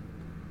you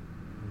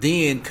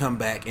then come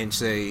back and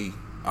say,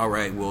 all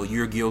right, well,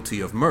 you're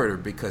guilty of murder?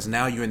 Because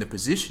now you're in the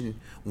position,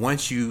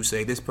 once you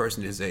say this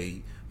person is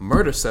a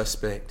murder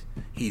suspect,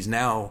 he's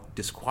now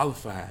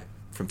disqualified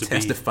from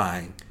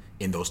testifying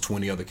in those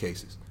 20 other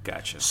cases.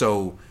 Gotcha.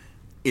 So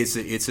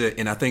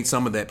and I think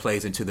some of that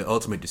plays into the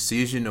ultimate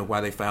decision of why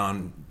they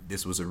found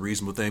this was a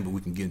reasonable thing, but we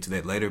can get into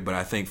that later. But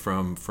I think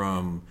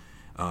from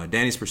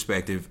Danny's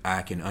perspective,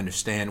 I can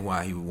understand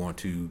why he would want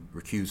to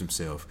recuse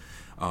himself.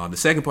 The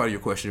second part of your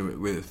question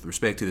with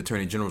respect to the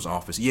Attorney General's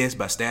office, yes,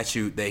 by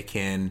statute they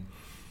can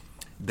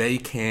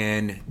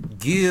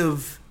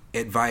give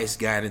advice,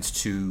 guidance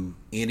to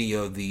any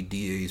of the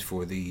DAs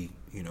for the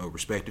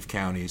respective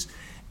counties,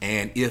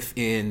 and if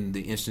in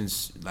the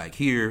instance like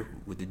here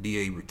with the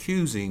DA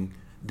recusing,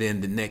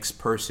 then the next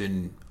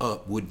person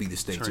up would be the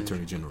state's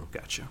Attorney General.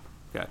 Gotcha.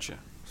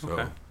 So,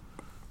 okay.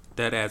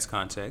 That adds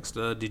context.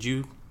 Did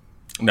you?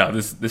 No,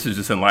 this is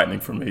just enlightening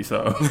for me.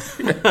 So,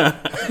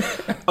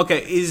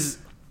 okay, is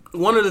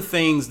one of the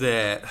things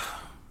that,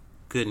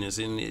 goodness,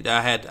 and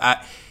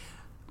I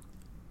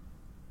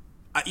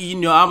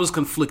was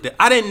conflicted.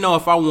 I didn't know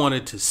if I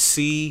wanted to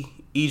see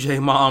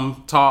EJ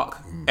Mom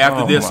talk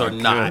after this or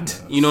not.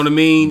 Goodness. You know what I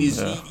mean?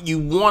 You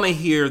want to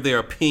hear their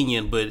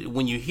opinion, but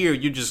when you hear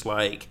it, you're just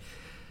like,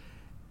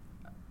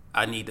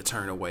 I need to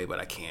turn away,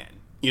 but I can't.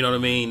 You know what I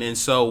mean? And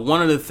so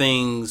one of the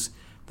things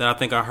that I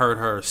think I heard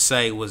her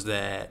say was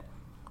that,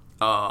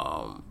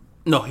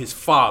 his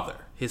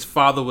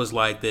father was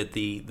like that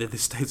the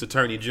state's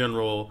attorney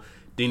general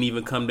didn't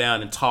even come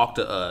down and talk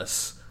to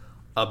us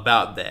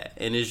about that.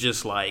 And it's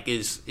just like,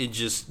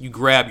 you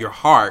grab your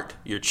heart,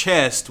 your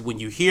chest when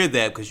you hear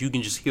that, because you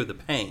can just hear the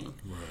pain.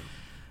 Right.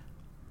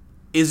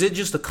 Is it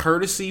just a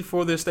courtesy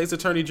for the state's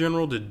attorney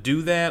general to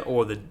do that,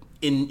 or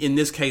in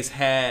this case,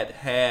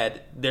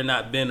 had there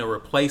not been a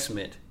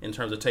replacement in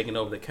terms of taking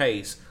over the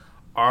case,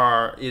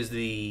 is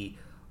the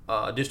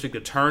district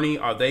attorney,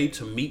 are they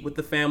to meet with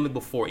the family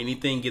before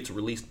anything gets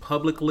released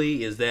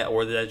publicly? Is that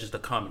just a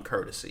common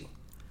courtesy?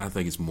 I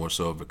think it's more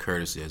so of a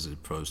courtesy as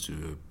opposed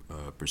to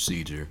a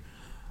procedure,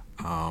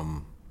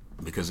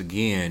 because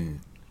again,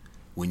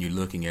 when you're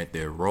looking at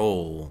their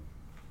role,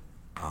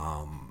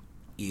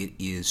 it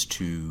is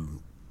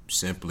to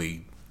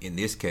simply, in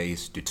this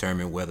case,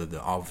 determine whether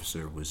the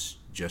officer was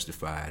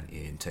justified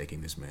in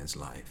taking this man's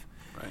life.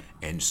 Right.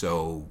 And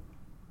so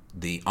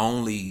the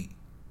only,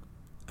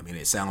 I mean,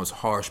 it sounds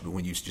harsh, but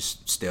when you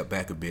just step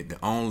back a bit, the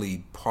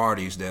only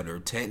parties that are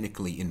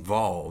technically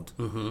involved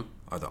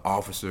are the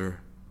officer,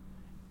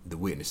 the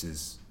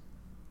witnesses,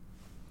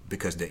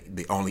 because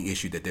the only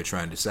issue that they're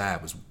trying to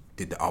decide was,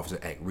 did the officer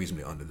act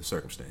reasonably under the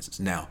circumstances?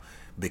 Now,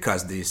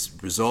 because this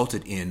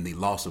resulted in the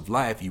loss of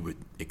life, you would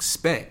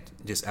expect,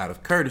 just out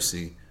of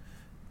courtesy,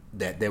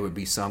 that there would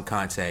be some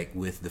contact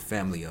with the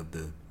family of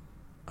the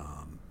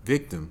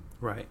victim.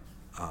 Right.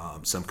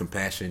 Some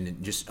compassion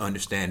and just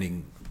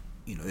understanding,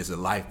 there's a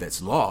life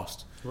that's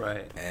lost.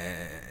 Right.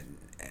 And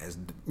as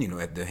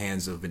at the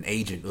hands of an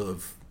agent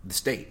of the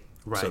state,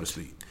 right. so to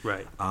speak.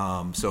 Right.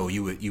 So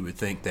you would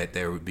think that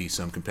there would be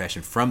some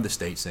compassion from the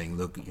state saying,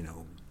 look,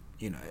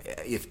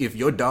 if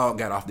your dog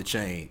got off the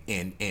chain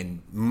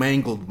and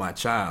mangled my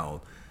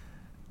child,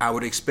 I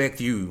would expect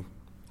you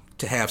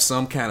to have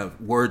some kind of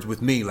words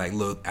with me, like,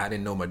 look, I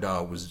didn't know my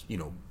dog was,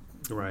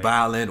 right.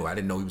 violent, or I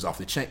didn't know he was off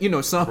the chain,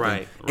 something.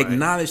 Right.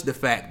 Acknowledge the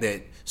fact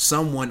that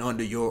someone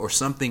under your, or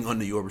something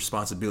under your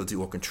responsibility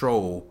or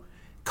control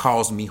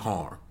caused me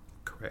harm.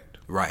 Correct.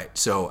 Right.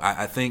 So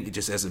I think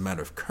just as a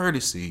matter of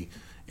courtesy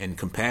and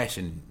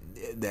compassion,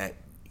 that,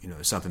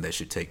 is something that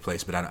should take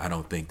place, but I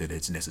don't think that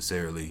it's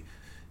necessarily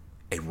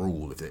a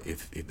rule,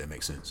 if that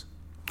makes sense.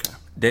 Okay.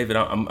 David,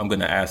 I'm going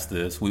to ask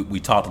this.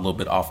 We talked a little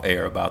bit off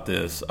air about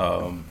this,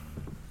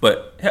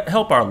 but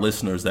help our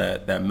listeners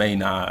that may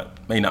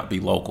not be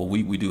local.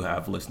 We do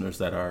have listeners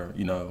that are,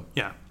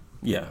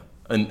 yeah,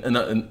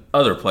 in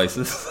other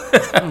places.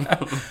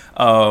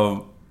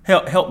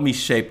 Help me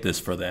shape this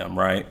for them,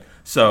 right?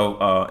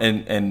 So,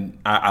 and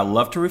I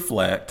love to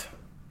reflect.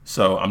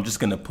 So I'm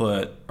just going to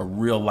put a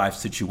real life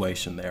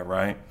situation there,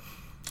 right?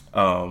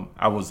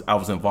 I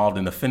was involved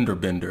in a fender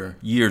bender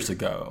years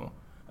ago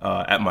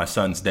at my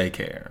son's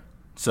daycare.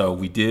 So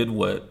we did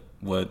what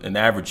an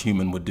average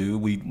human would do.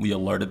 We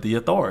alerted the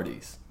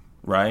authorities,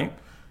 right?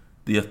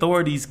 The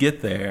authorities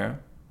get there,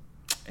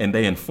 and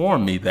they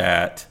inform me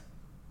that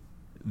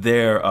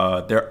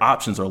their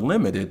options are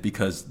limited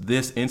because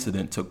this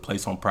incident took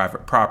place on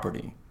private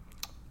property.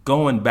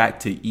 Going back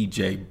to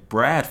E.J.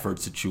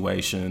 Bradford's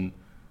situation,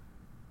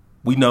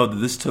 we know that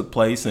this took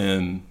place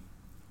in,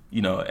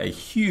 a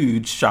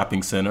huge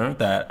shopping center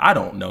that I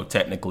don't know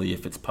technically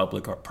if it's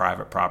public or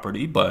private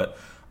property, but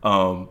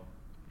the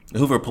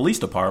Hoover Police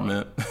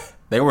Department,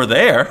 they were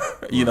there,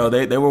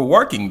 they were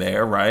working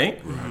there,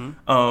 right?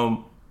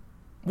 Mm-hmm.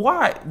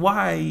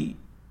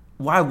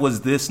 Why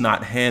was this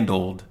not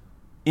handled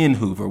in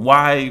Hoover?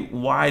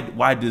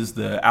 Why does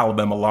the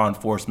Alabama Law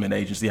Enforcement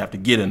Agency have to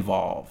get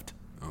involved?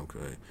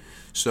 Okay.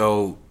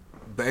 So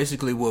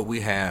basically what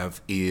we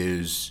have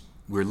is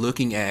we're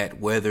looking at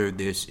whether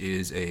this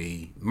is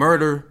a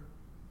murder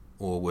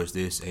or was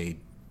this a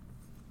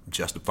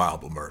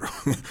justifiable murder,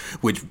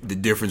 which the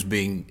difference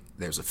being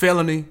there's a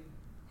felony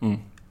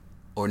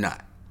or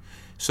not.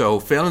 So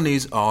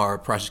felonies are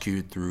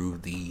prosecuted through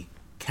the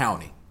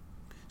county.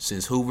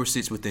 Since Hoover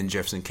sits within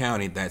Jefferson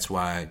County, that's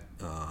why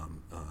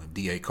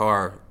D.A.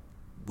 Carr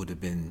was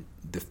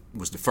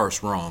the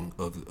first rung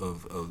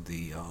of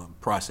the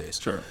process.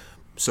 Sure.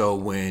 So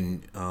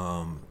when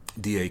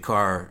D.A.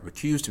 Carr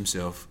recused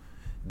himself,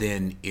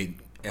 then it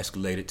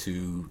escalated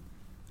to,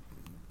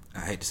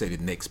 I hate to say the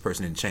next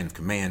person in the chain of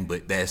command,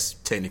 but that's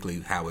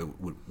technically how it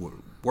would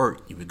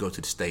work. You would go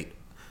to the state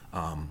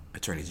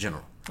attorneys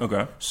general.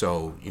 Okay.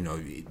 So,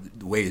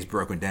 the way it's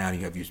broken down,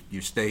 you have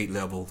your state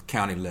level,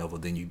 county level,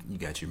 then you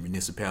got your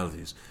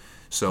municipalities.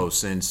 So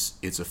since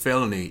it's a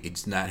felony,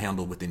 it's not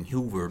handled within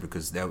Hoover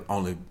because that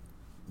only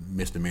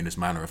misdemeanors,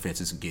 minor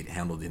offenses get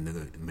handled in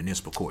the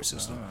municipal court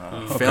system.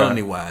 Okay.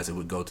 Felony-wise, it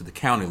would go to the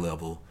county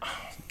level.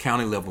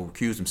 County level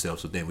recuse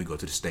themselves, so then we go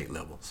to the state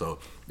level. So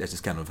that's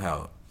just kind of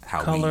how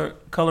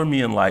color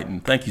me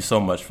enlightened. Thank you so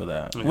much for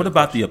that. What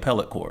about the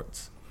appellate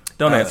courts?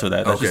 Don't answer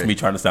that. That's just me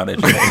trying to sound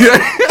educated.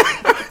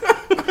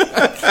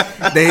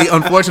 They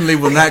unfortunately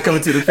will not come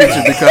into the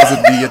picture because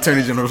of the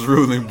Attorney General's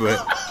ruling,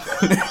 but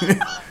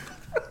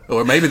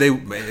or maybe they.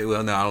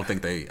 Well, no, I don't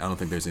think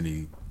there's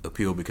any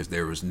appeal because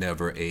there was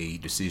never a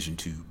decision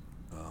to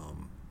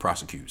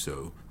prosecute.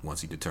 So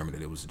once he determined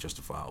that it was a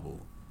justifiable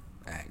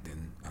act,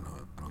 then I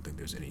don't think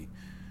there's any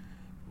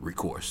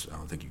recourse. I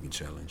don't think you can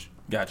challenge.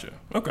 Gotcha.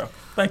 Okay.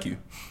 Thank you.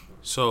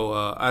 So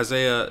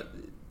Isaiah,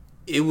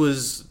 it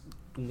was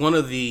one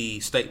of the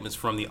statements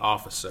from the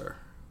officer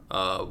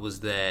was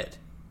that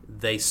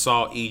they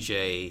saw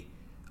EJ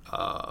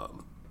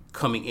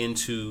coming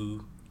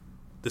into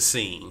the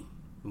scene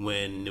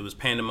when it was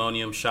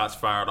pandemonium, shots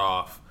fired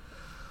off.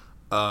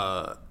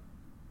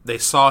 They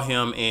saw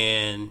him,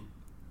 and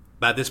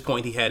by this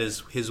point he had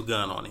his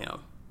gun on him.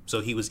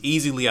 So he was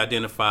easily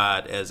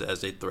identified as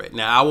a threat.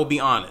 Now, I will be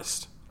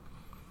honest.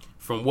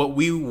 From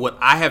what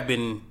I have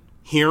been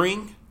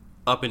hearing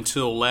up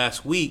until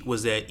last week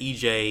was that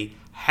EJ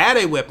had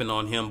a weapon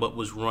on him but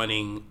was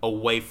running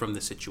away from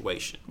the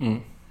situation.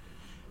 Mm.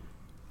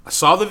 I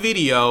saw the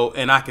video,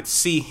 and I could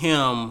see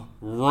him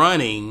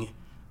running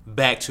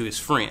back to his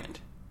friend.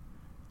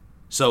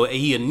 So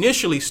he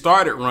initially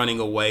started running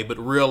away, but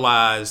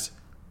realized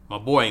my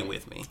boy ain't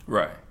with me.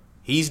 Right.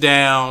 He's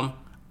down.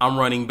 I'm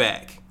running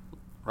back.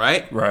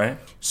 Right? Right.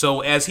 So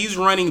as he's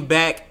running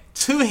back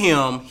to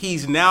him,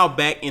 he's now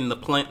back in the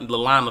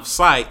line of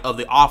sight of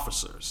the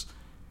officers.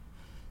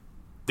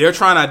 They're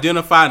trying to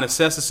identify and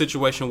assess the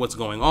situation, what's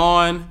going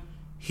on.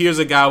 Here's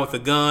a guy with a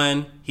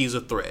gun. He's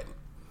a threat.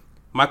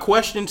 My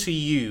question to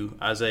you,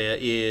 Isaiah,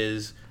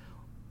 is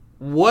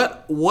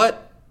what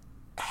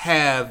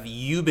have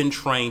you been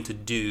trained to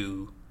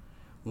do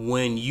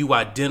when you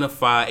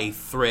identify a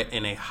threat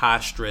in a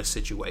high-stress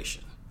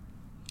situation?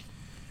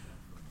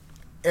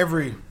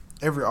 Every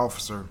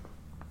officer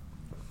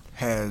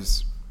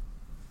has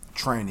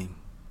training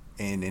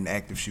in an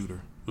active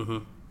shooter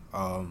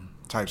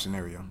type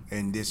scenario,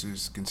 and this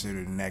is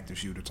considered an active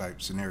shooter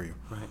type scenario.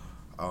 Right.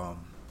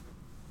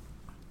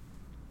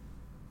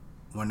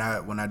 When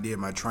I did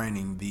my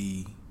training,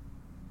 the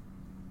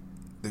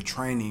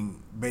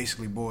training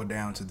basically boiled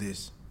down to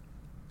this: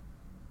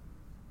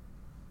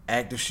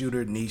 active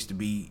shooter needs to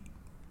be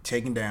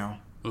taken down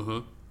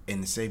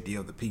in the safety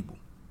of the people.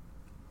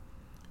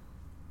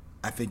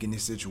 I think in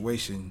this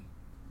situation,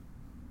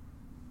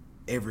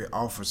 every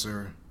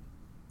officer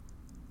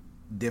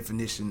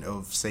definition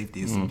of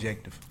safety is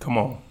subjective. Come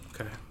on.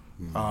 Okay.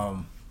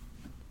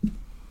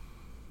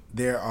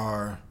 There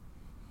are,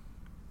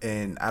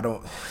 and I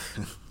don't,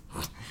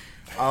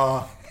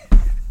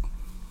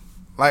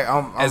 like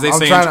as they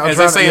say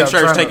in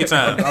church, take your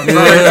time. Like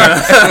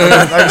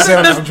I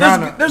said, I'm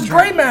trying to. There's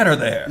gray matter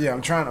there. Yeah,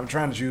 I'm trying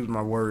to choose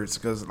my words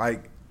because,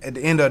 like, at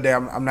the end of the day,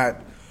 I'm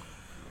not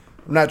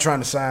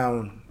trying to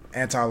sound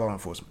anti-law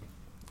enforcement.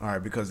 All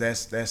right, because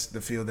that's the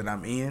field that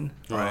I'm in.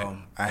 Right.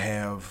 I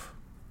have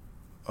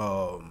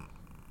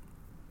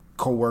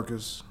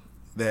co-workers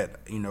that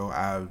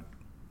I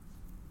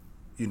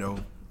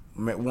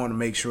want to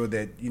make sure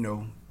that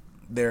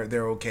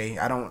they're okay.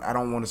 I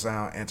don't want to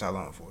sound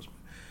anti-law enforcement,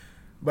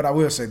 but I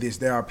will say this: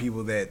 there are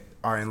people that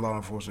are in law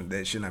enforcement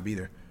that should not be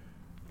there.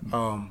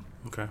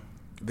 Okay.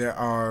 There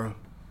are,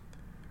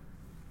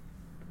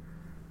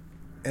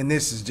 and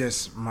this is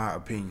just my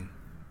opinion,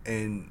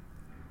 and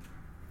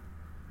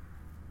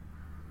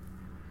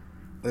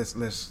let's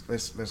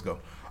go.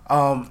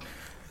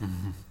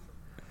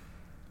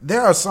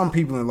 There are some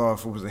people in law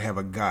enforcement that have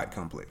a God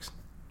complex,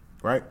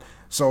 right?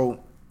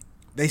 So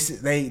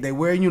they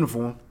wear a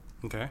uniform,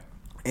 Okay.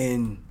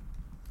 and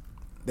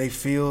they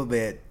feel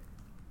that,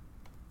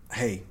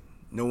 hey,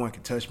 no one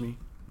can touch me,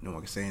 no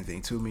one can say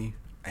anything to me.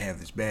 I have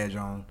this badge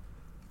on.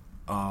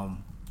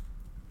 I'm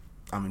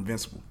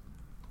invincible.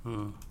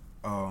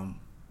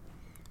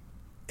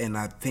 And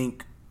I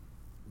think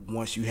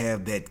once you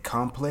have that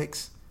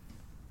complex,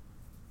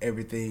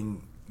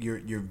 everything,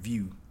 your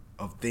view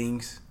of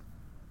things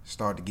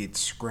start to get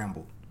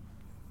scrambled.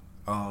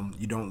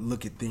 You don't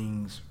look at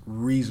things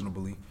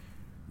reasonably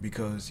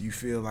because you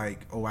feel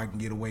like, oh, I can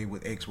get away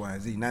with X, Y,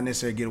 and Z. Not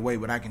necessarily get away,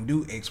 but I can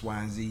do X, Y,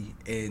 and Z,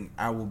 and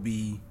I will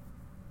be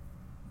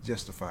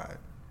justified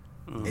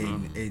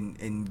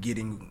in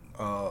getting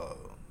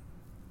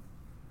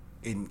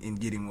in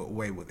getting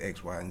away with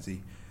X, Y, and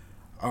Z.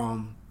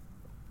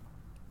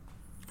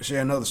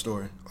 Share another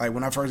story. Like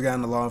when I first got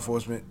into law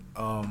enforcement,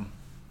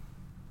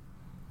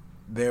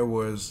 there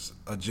was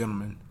a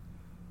gentleman,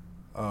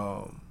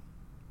 or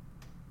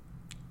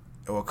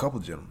a couple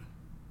gentlemen.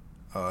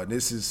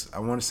 This is, I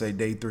want to say,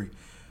 day 3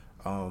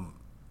 of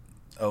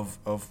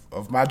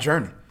my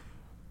journey.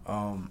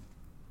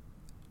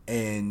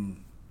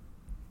 And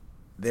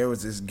there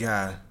was this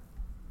guy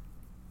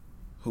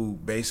who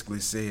basically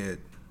said,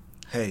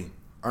 "Hey,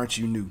 aren't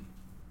you new?"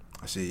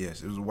 I said,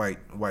 "Yes." It was a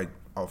white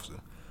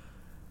officer.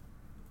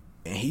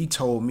 And he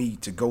told me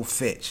to go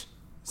fetch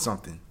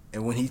something.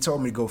 And when he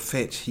told me to go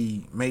fetch,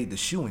 he made the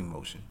shooing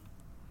motion.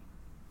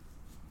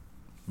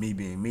 Me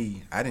being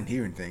me, I didn't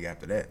hear anything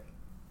after that.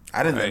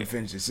 I didn't let him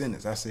finish his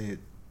sentence. I said,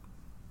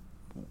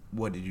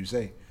 "What did you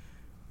say?"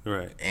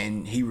 Right.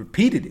 And he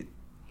repeated it.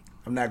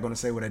 I'm not going to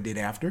say what I did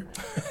after.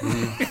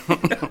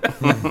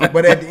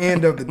 But at the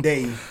end of the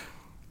day,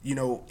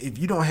 if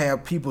you don't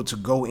have people to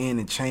go in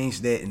and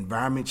change that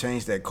environment,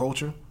 change that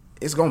culture,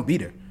 it's going to be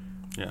there.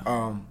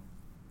 Yeah.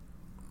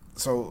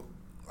 So,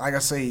 like I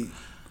say,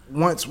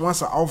 once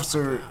an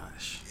officer,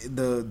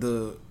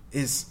 the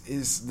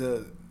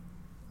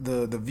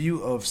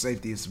view of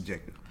safety is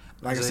subjective.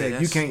 Like I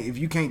said, if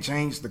you can't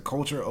change the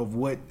culture of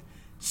what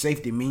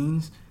safety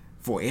means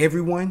for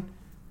everyone,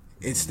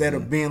 instead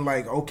of being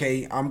like,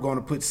 okay, I'm going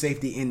to put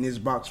safety in this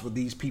box for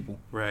these people,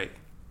 Right.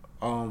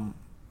 Then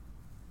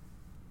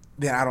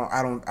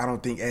I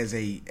don't think as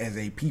a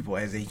people,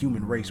 as a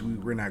human race,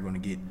 we're not going to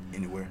get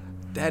anywhere.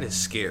 That is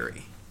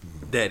scary.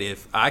 That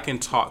if I can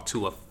talk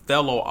to a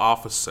fellow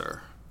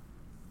officer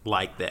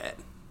like that,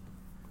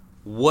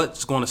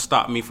 what's going to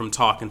stop me from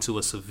talking to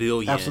a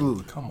civilian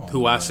Absolutely. Come on,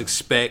 who I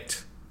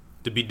suspect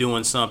to be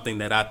doing something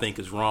that I think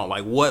is wrong?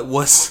 Like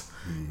what's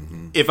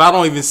if I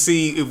don't even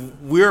see, if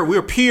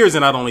we're peers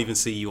and I don't even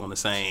see you on the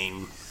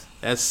same,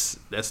 that's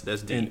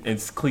deep. And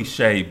it's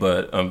cliche,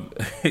 but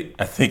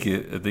I think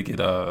it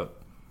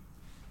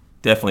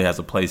definitely has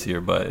a place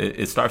here, but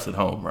it starts at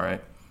home,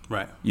 right?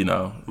 Right. You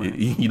know,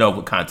 you know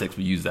what context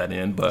we use that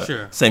in,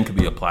 but same could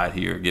be applied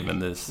here given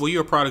this. Well,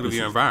 you're a product of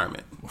your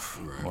environment.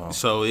 Wow.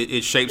 So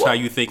it shapes how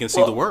you think and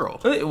see the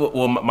world.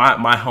 Well,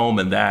 my home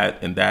in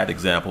that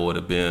example would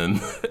have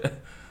been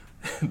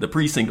the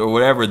precinct or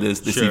whatever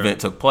this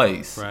event took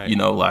place. Right. You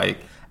know, like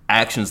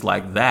actions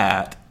like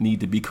that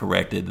need to be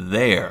corrected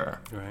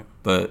there. Right.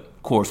 But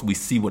of course, we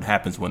see what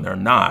happens when they're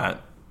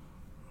not.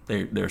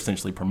 They're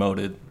essentially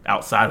promoted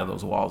outside of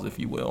those walls, if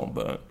you will.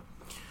 But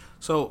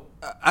so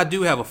I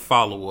do have a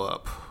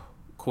follow-up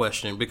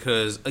question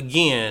because,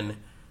 again,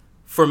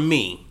 for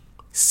me,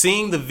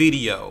 seeing the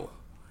video,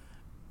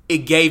 it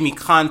gave me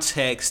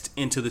context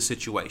into the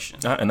situation.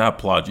 And I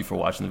applaud you for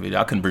watching the video.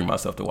 I couldn't bring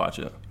myself to watch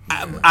it.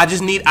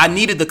 I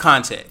needed the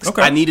context.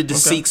 Okay. I needed to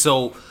seek.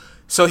 So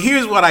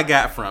here's what I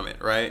got from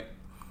it, right?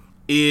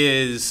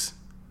 Is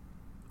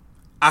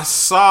I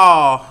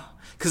saw,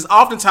 because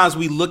oftentimes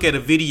we look at a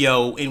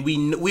video and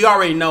we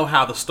already know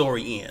how the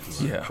story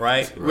ends. Yeah.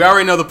 Right? We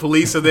already know the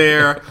police are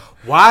there.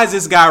 Why is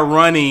this guy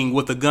running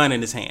with a gun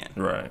in his hand?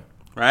 Right.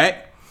 Right?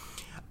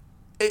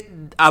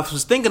 I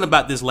was thinking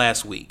about this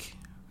last week.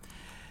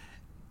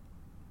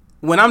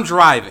 When I'm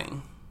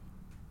driving,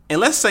 and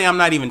let's say I'm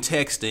not even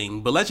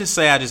texting, but let's just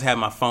say I just have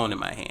my phone in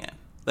my hand.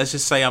 Let's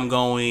just say I'm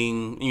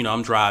going,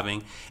 I'm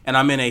driving, and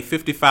I'm in a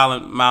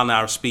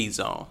 55-mile-an-hour speed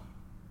zone.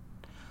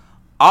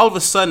 All of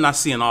a sudden, I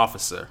see an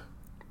officer.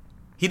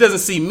 He doesn't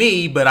see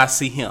me, but I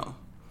see him.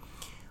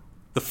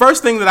 The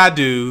first thing that I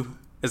do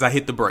is I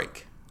hit the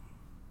brake.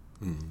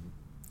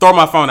 Throw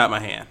my phone out my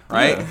hand,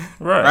 right? Yeah,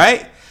 right.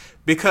 Right?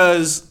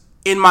 Because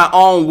in my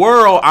own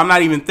world, I'm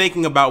not even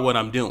thinking about what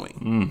I'm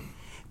doing.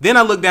 Then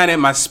I look down at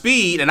my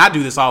speed, and I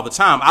do this all the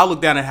time. I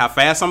look down at how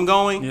fast I'm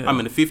going. Yeah. I'm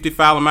in the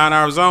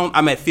 55-mile-an-hour zone.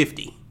 I'm at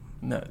 50.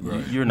 No,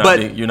 you're not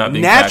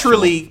being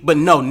naturally, factual. but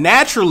no,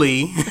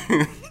 naturally,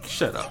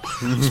 shut up.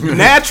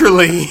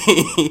 Naturally,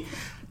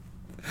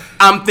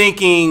 I'm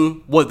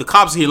thinking, well, the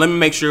cops are here. Let me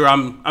make sure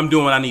I'm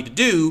doing what I need to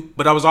do.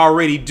 But I was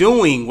already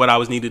doing what I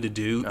was needed to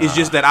do. It's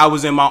just that I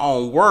was in my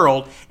own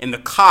world, and the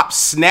cops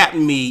snapped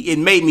me. It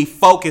made me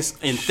focus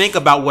and think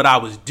about what I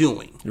was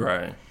doing.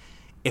 Right.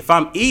 If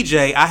I'm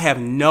EJ, I have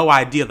no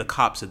idea the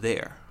cops are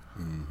there.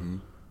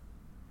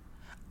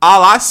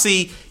 All I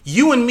see,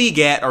 you and me,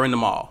 Gat, are in the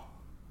mall.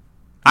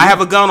 I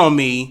have a gun on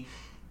me.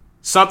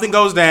 Something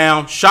goes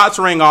down. Shots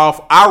ring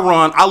off. I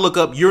run. I look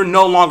up. You're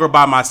no longer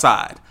by my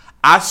side.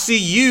 I see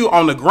you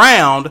on the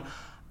ground.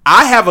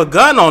 I have a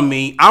gun on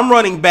me. I'm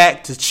running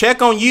back to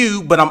check on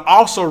you, but I'm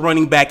also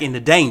running back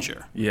into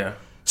danger. Yeah.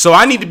 So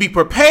I need to be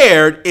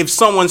prepared if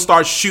someone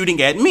starts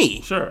shooting at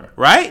me. Sure.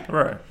 Right?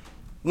 Right.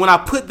 When I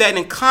put that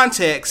in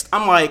context,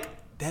 I'm like,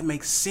 that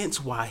makes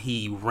sense why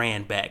he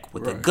ran back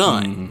with a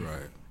gun.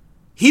 Right.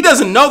 He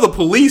doesn't know the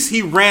police.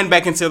 He ran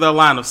back into their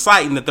line of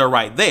sight and that they're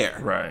right there.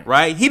 Right.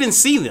 Right? He didn't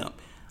see them.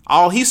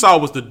 All he saw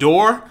was the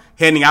door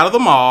heading out of the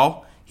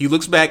mall. He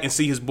looks back and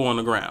sees his boy on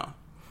the ground.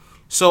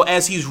 So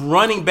as he's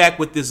running back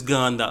with this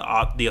gun,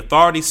 the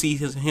authorities see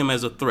him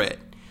as a threat.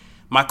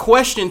 My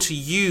question to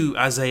you,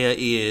 Isaiah,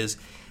 is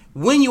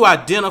when you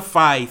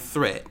identify a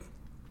threat,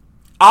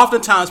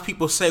 oftentimes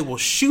people say, well,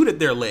 shoot at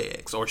their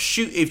legs, or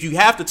shoot, if you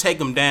have to take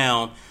them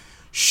down,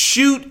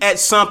 shoot at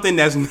something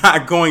that's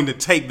not going to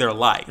take their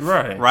life.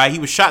 Right. Right? He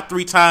was shot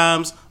 3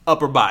 times,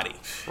 upper body.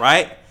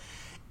 Right?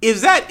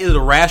 Is that a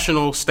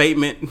rational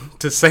statement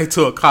to say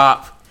to a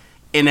cop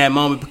in that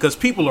moment? Because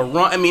people are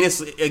run. I mean,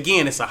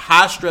 it's a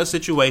high stress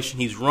situation.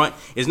 He's run.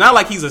 It's not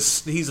like he's a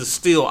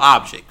still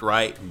object,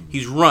 right?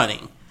 He's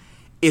running.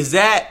 Is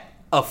that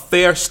a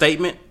fair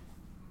statement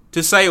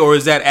to say, or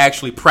is that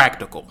actually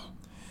practical?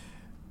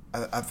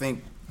 I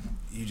think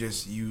you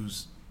just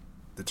use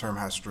the term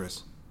high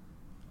stress.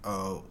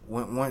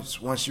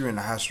 Once you're in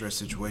a high stress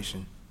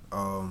situation,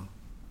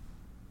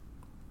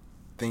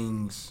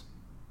 things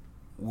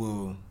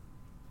will,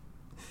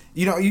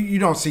 you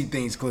don't see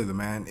things clearly,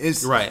 man.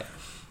 It's right.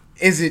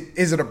 Is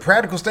it a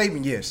practical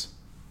statement? Yes.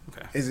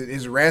 Okay.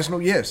 Is it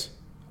rational? Yes.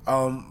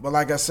 But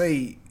like I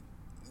say,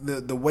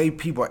 the way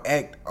people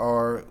act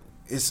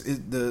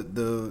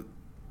the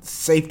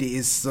safety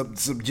is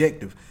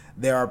subjective.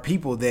 There are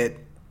people that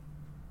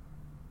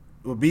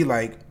will be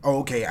like,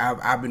 oh, okay,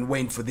 I've been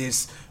waiting for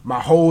this my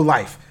whole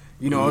life.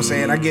 You know what I'm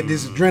saying? I get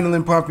this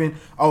adrenaline pumping.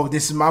 Oh,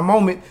 this is my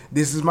moment.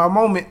 This is my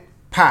moment.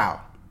 Pow.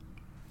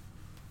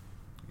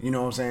 You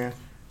know what I'm saying?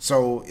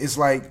 So it's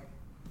like,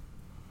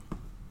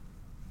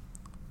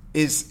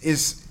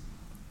 here's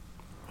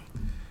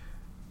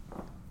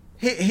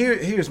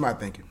my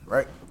thinking,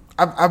 right?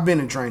 I've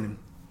been in training,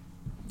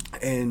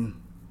 and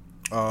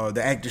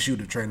the active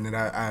shooter training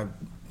that I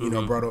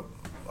brought up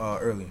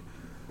earlier.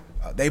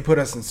 They put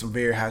us in some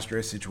very high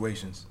stress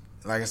situations.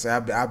 Like I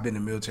said, I've been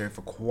in the military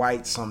for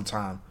quite some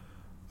time,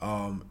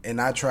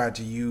 and I tried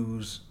to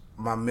use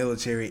my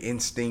military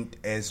instinct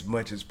as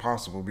much as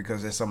possible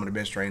because that's some of the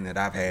best training that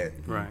I've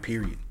had. Right.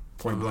 Period.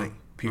 Point blank.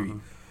 Period.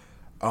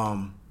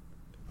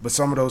 But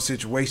some of those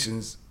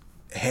situations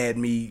had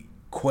me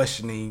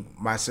questioning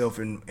myself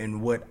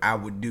and what I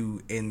would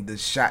do in the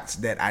shots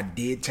that I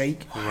did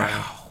take.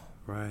 Right.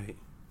 Right.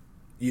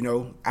 You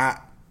know,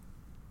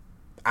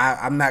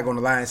 I'm not going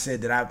to lie and say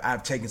that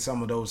I've taken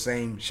some of those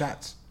same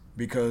shots,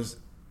 because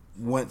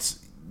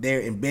once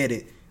they're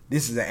embedded,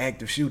 this is an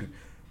active shooter.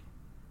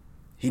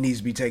 He needs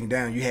to be taken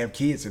down. You have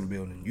kids in the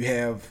building. You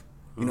have,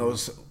 you know,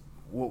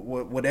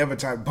 whatever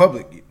type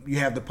public. You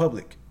have the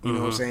public. You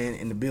know what I'm saying,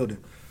 in the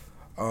building.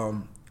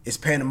 It's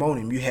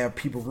pandemonium. You have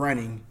people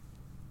running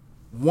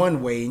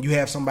one way, and you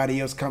have somebody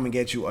else coming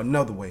at you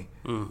another way.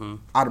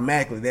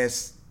 Automatically,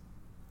 that's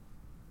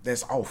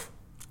off.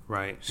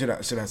 Right. Should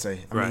I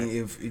say? I Right. mean,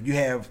 if you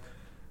have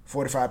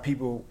 45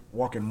 people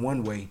walking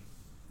one way,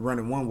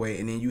 running one way,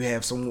 and then you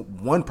have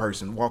one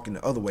person walking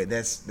the other way,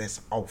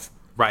 that's off.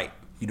 Right.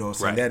 You know what I'm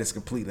saying? Right. That is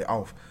completely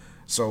off.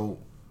 So,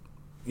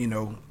 you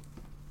know,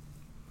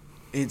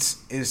 it's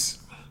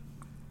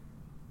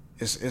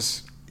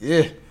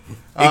yeah.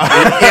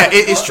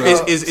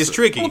 It's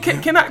tricky. Well,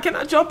 can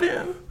I jump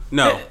in?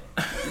 No.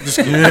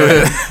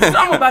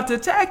 I'm about to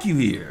attack you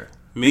here.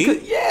 Me?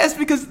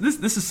 Because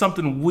this is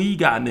something we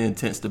got in an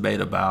intense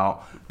debate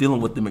about,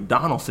 dealing with the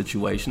McDonald's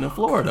situation in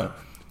Florida.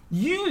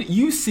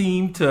 You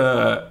seem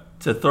to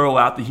throw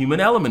out the human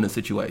element in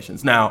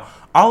situations. Now,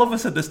 all of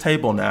us at this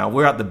table now,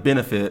 we're at the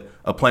benefit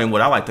of playing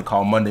what I like to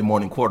call Monday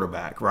morning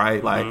quarterback,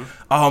 right? Like,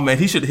 oh man,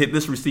 he should hit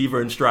this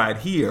receiver in stride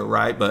here,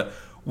 right? But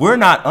we're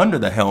not under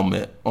the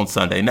helmet on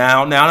Sunday.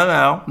 Now,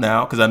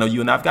 because I know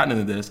you and I have gotten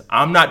into this,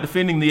 I'm not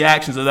defending the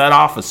actions of that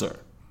officer,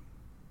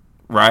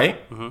 right?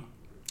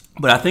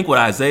 But I think what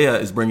Isaiah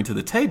is bringing to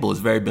the table is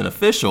very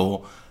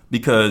beneficial,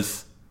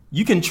 because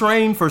you can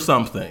train for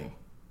something,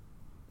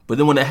 but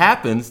then when it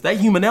happens, that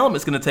human element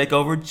is going to take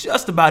over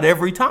just about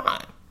every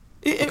time.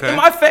 Am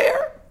I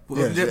fair?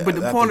 Well, but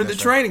the point of the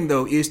training,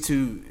 though, is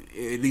to,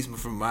 at least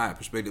from my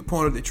perspective, the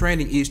point of the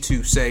training is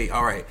to say,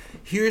 all right,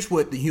 here's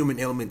what the human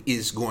element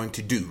is going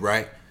to do,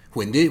 right?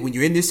 When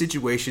you're in this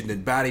situation, the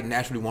body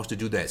naturally wants to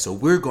do that. So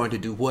we're going to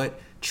do what?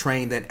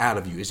 Train that out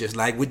of you. It's just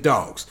like with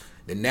dogs.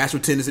 The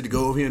natural tendency to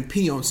go over here and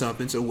pee on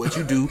something. So what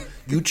you do,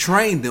 you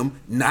train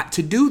them not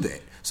to do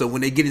that. So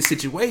when they get in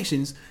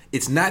situations,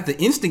 it's not the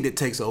instinct that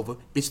takes over,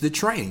 it's the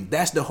training.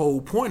 That's the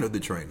whole point of the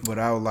training. But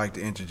I would like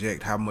to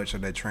interject, how much of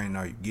that training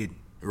are you getting?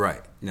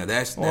 Right. Now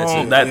that's the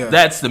 $1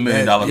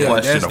 million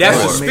question.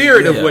 That's the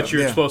spirit of what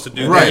you're supposed to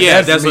do. Right.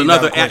 Yeah, that's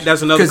another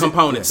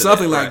component.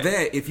 Something like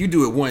that, if you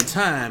do it one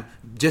time,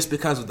 just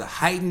because of the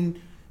heightened,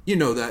 you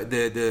know,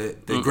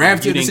 the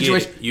gravity of the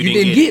situation, you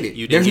didn't get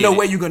it. There's no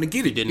way you're going to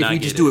get it if you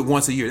just do it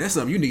once a year. That's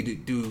something you need to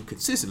do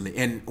consistently.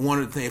 And one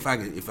of the things,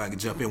 if I could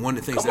jump in, one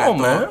of the things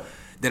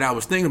that I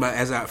was thinking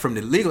about from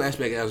the legal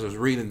aspect, as I was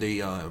reading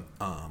the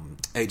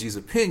AG's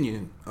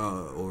opinion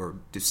or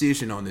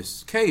decision on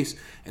this case,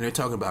 and they're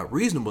talking about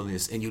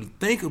reasonableness, and you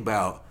think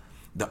about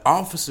the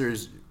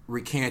officer's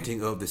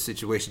recanting of the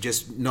situation,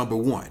 just number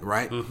one,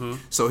 right?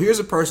 So here's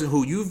a person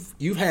who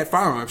you've had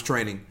firearms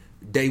training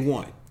day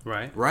one,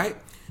 right?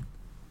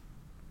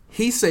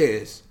 He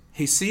says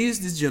he sees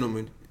this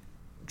gentleman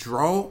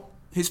draw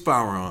his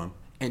firearm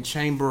and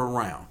chamber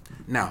around.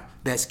 Now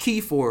that's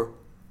key for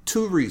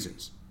two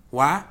reasons.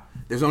 Why?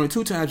 There's only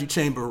two times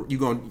you're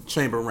going to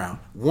chamber around.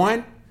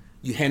 One,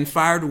 you hadn't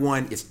fired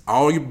one. It's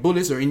all your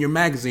bullets are in your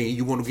magazine.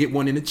 You want to get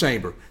one in the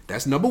chamber.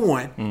 That's number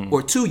one.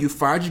 Or two, you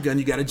fired your gun.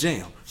 You got to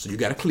jam. So you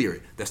got to clear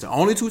it. That's the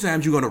only two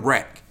times you're going to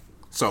rack.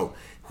 So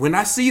when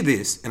I see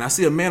this and I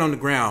see a man on the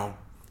ground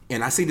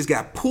and I see this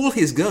guy pull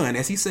his gun,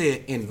 as he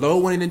said, and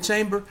load one in the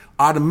chamber,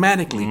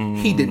 automatically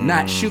he did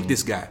not shoot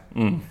this guy.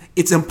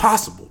 It's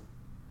impossible.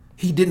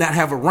 He did not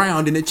have a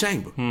round in the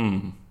chamber.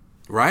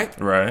 Right?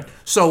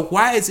 So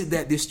why is it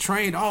that this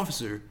trained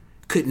officer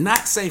could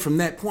not say from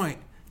that point,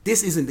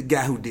 this isn't the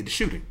guy who did the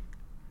shooting?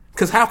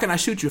 Because how can I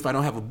shoot you if I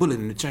don't have a bullet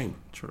in the chamber?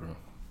 True.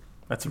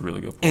 That's a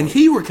really good point. And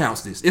he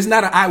recounts this. It's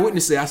not an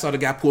eyewitness say, I saw the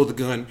guy pull the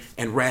gun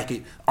and rack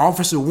it.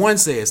 Officer one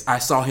says, I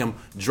saw him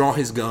draw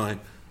his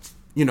gun,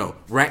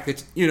 rack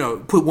it,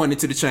 put one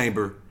into the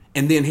chamber,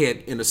 and then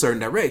head in a certain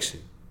direction.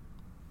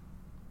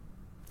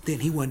 Then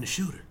he wasn't the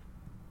shooter.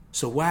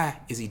 So why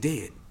is he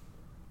dead?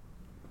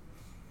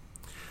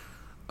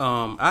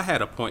 I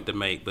had a point to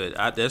make,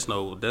 but there's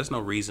no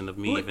reason of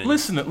me even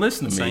listen to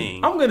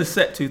me. I'm going to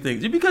set two things.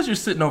 Just because you're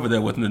sitting over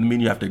there with him doesn't mean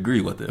you have to agree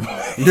with him.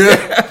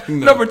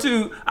 Number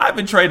two, I've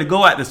been trained to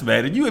go at this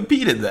man, and you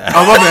impeded that.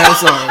 Oh, my bad. I'm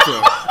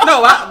sorry.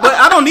 No, but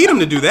I don't need him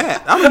to do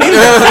that. I don't need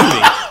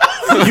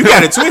him to do me. You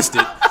got it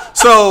twisted.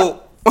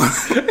 So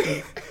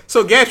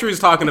Gatry is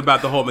talking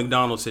about the whole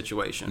McDonald's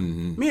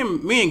situation. Me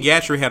and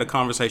Gatry had a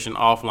conversation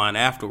offline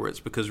afterwards,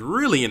 because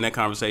really in that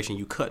conversation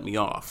you cut me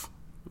off.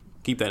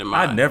 Keep that in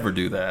mind. I never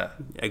do that.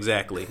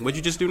 Exactly. What'd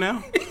you just do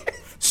now?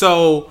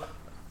 So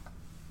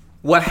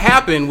what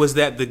happened was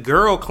that the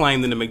girl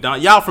claimed in the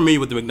McDonald's, y'all familiar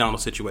with the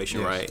McDonald's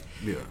situation, right?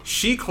 Yeah.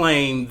 She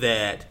claimed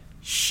that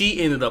she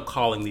ended up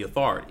calling the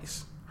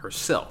authorities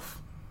herself.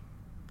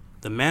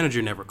 The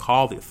manager never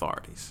called the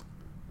authorities.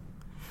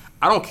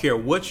 I don't care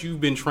what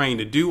you've been trained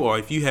to do or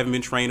if you haven't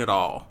been trained at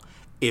all.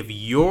 If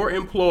your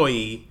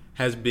employee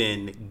has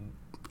been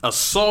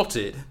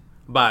assaulted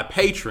by a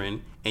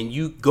patron and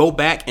you go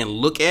back and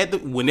look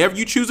at whenever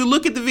you choose to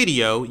look at the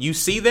video, you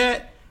see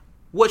that,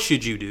 what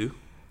should you do?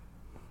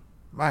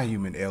 My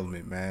human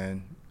element,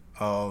 man.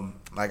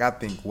 Like, I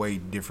think way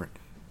different.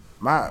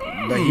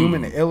 The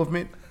human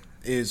element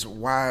is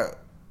why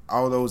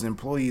all those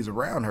employees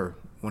around her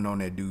went on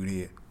that dude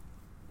head.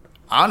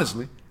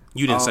 Honestly.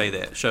 You didn't say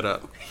that. Shut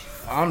up.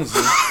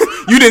 Honestly.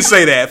 You didn't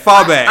say that.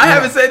 Fall back. I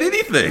haven't said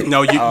anything.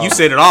 No, you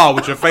said it all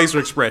with your facial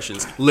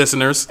expressions,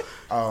 listeners.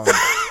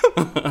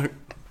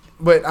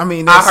 But I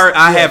mean,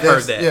 I have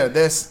heard that. Yeah,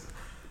 that's.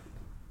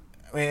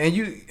 I mean, and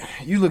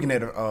you looking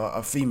at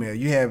a female.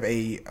 You have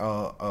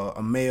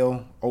a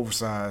male,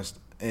 oversized,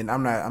 and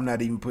I'm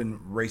not even putting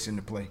race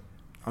into play.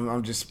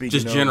 I'm just speaking.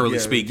 Just generally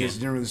speaking.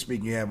 Just generally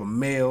speaking, you have a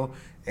male,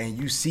 and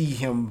you see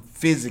him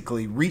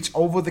physically reach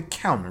over the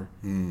counter,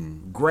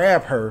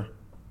 grab her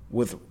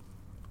with,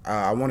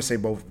 I want to say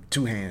both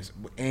two hands,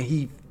 and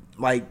he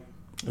like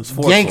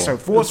yanks her,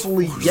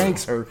 forcefully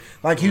yanks her,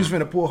 like he was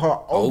going to pull her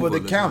over the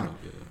counter.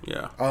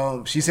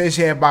 Yeah. She said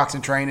she had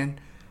boxing training.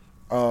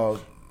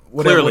 Whatever.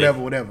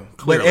 Clearly.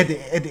 But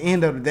at the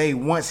end of the day,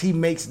 once he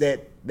makes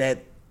that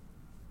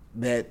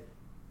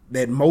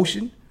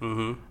motion,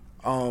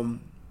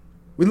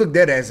 we looked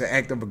at it as an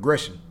act of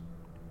aggression.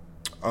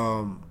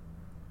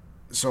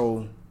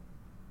 So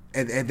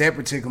at that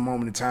particular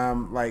moment in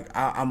time, like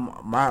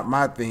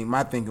my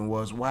thinking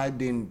was, why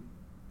didn't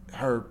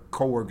her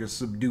coworkers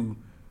subdue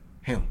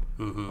him?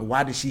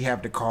 Why did she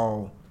have to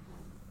call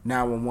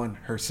 911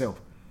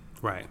 herself?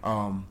 Right.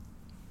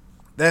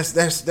 That's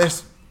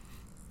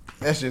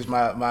just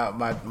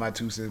my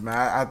 2 cents, man.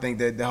 I think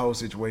that the whole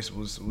situation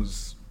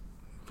was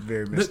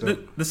very messed up.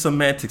 The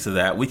semantics of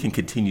that, we can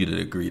continue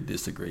to agree to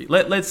disagree.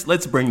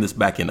 Let's bring this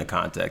back into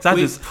context.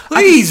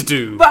 Please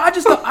do. But I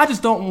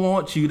just don't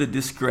want you to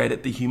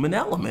discredit the human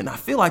element. I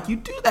feel like you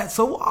do that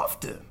so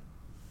often.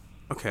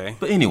 Okay.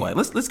 But anyway,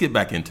 let's get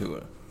back into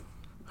it.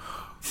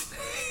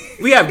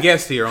 We have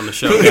guests here on the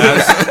show,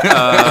 guys.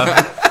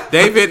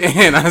 David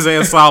and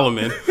Isaiah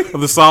Solomon of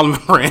the Solomon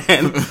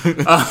brand,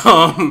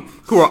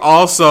 who are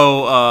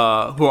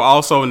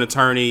also an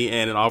attorney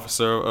and an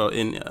officer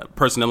in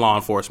person in law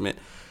enforcement.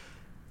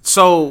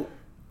 So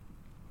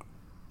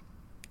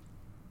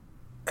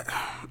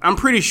I'm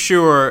pretty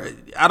sure.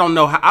 I don't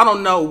know.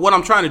 What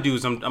I'm trying to do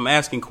is I'm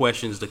asking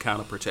questions to kind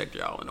of protect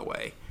y'all in a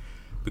way,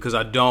 because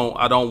I don't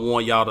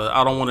want y'all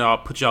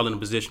to put y'all in a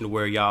position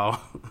where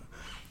y'all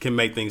can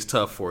make things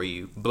tough for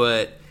you.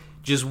 But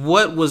just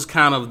what was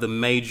kind of the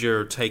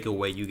major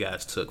takeaway you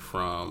guys took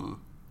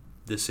from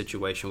this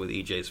situation with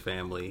EJ's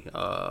family?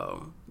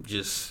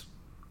 Just,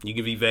 you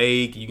can be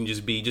vague. You can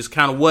just be just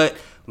kind of what,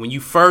 when you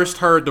first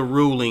heard the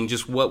ruling,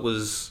 just what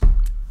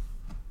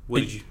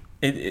did you?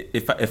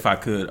 If I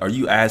could, are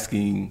you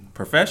asking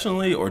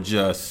professionally or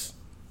just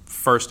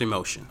first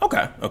emotion?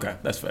 Okay,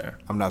 that's fair.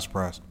 I'm not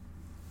surprised.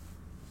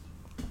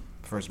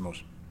 First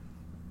emotion.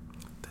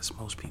 That's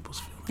most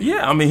people's feeling.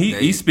 Yeah, I mean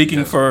he's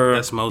speaking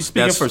for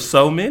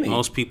so many.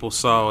 Most people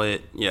saw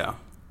it. Yeah.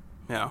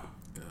 I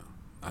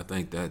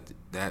think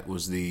that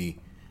was the.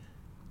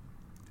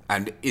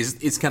 And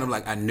it's kind of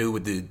like I knew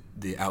what the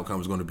outcome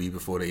was going to be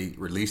before they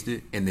released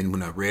it, and then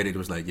when I read it, it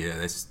was like,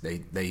 yeah,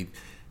 they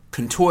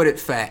contorted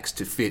facts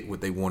to fit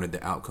what they wanted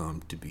the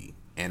outcome to be.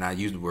 And I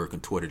use the word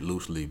contorted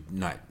loosely,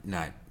 not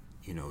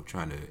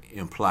trying to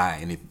imply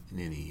any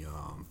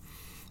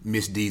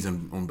misdeeds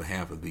on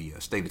behalf of the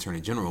state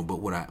attorney general.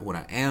 But what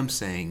I am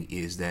saying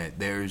is that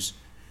there's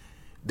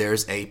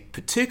a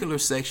particular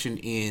section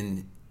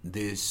in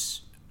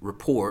this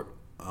report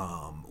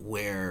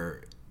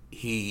where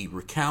he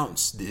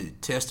recounts the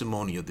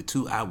testimony of the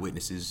two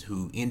eyewitnesses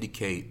who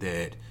indicate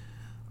that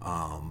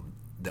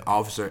the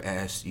officer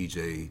asked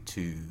EJ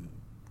to,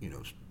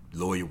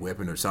 lower your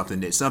weapon or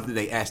something. That's something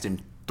they asked him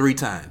 3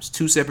 times,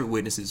 2 separate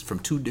witnesses from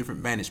 2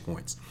 different vantage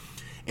points.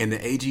 And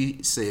the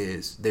AG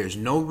says there's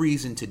no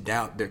reason to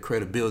doubt their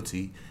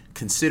credibility,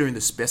 considering the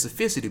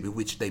specificity with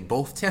which they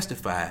both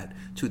testified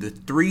to the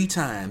 3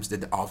 times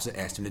that the officer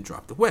asked him to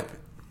drop the weapon.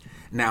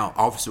 Now,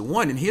 Officer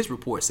 1 in his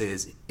report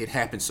says it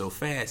happened so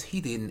fast, he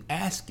didn't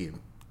ask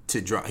him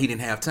to drop. He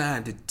didn't have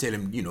time to tell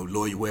him,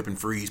 lower your weapon,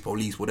 freeze,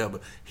 police, whatever.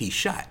 He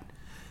shot.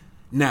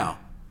 Now,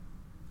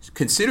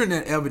 considering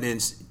that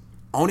evidence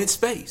on its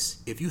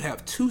face, if you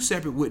have 2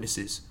 separate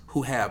witnesses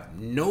who have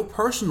no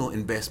personal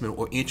investment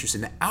or interest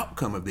in the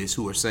outcome of this,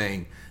 who are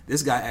saying,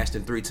 this guy asked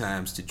him 3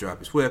 times to drop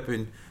his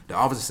weapon, the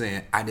officer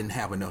saying, I didn't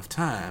have enough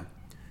time,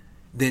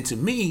 then to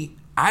me,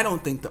 I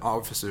don't think the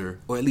officer,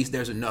 or at least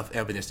there's enough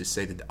evidence to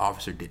say that the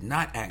officer did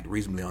not act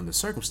reasonably under the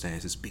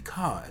circumstances,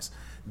 because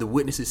the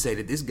witnesses say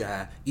that this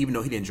guy, even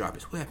though he didn't drop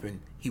his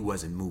weapon, he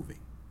wasn't moving.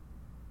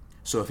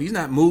 So if he's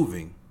not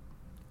moving,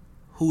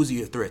 who is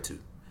he a threat to?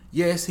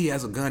 Yes, he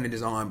has a gun in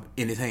his arm,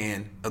 in his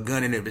hand. A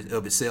gun in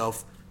of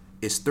itself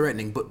is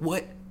threatening, but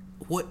what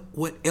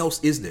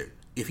else is there?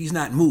 If he's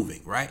not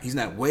moving, right? He's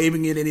not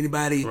waving it at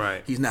anybody.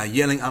 Right. He's not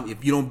yelling,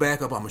 if you don't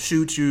back up, I'm gonna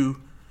shoot you.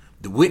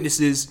 The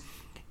witnesses,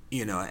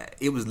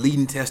 it was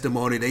leading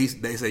testimony. They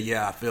say,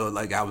 yeah, I felt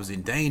like I was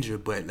in danger,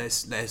 but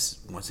let's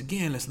once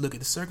again, let's look at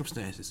the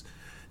circumstances.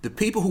 The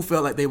people who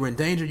felt like they were in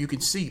danger, you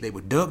can see they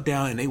were dug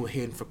down and they were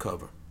heading for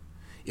cover.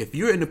 if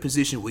you're in a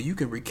position where you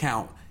can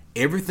recount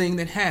everything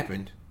that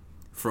happened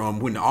from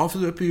when the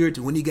officer appeared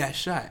to when he got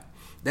shot,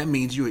 that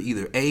means you're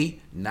either A,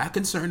 not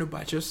concerned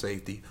about your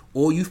safety,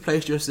 or you've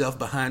placed yourself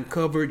behind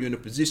cover. You're in a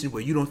position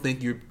where you don't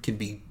think you can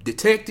be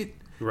detected,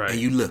 and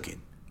you're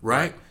looking,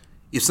 right?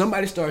 If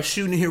somebody starts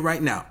shooting here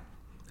right now,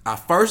 our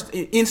first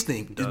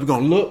instinct is we're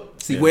going to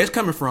look, see where it's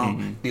coming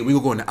from, then we're going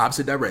to go in the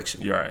opposite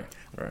direction. You're right.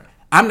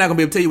 I'm not going to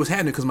be able to tell you what's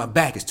happening because my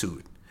back is to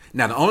it.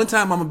 Now, the only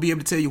time I'm going to be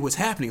able to tell you what's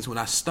happening is when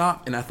I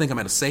stop and I think I'm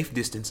at a safe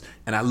distance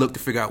and I look to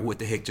figure out what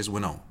the heck just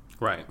went on.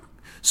 Right.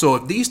 So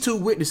if these two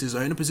witnesses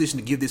are in a position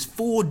to give this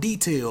full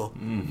detail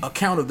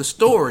account of the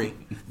story,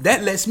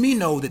 that lets me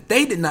know that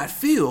they did not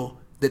feel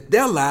that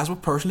their lives were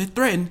personally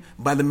threatened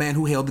by the man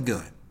who held the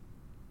gun.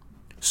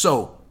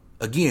 So,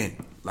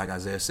 again, like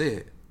Isaiah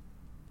said,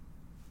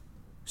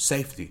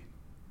 safety.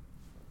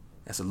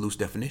 That's a loose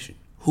definition.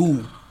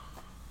 Who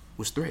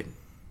was threatened?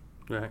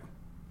 Right.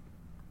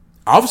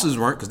 Officers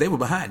weren't because they were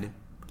behind him.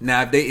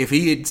 Now, if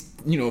he had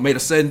made a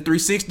sudden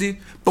 360,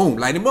 boom,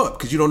 light him up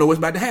because you don't know what's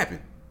about to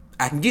happen.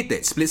 I can get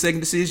that split second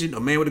decision.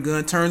 A man with a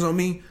gun turns on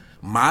me.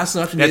 My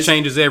assumption that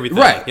changes everything.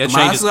 Right. That my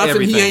changes assumption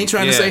everything. He ain't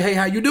trying to say, "Hey,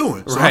 how you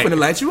doing?" So I'm gonna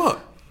light you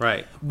up.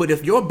 Right. But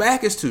if your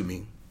back is to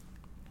me,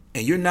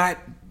 and you're not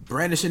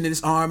brandishing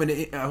this arm and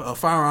a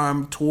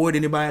firearm toward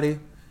anybody,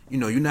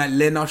 you're not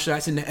letting off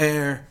shots in the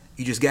air.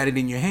 You just got it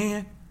in your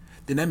hand.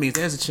 Then that means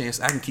there's a chance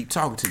I can keep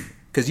talking to you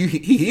because he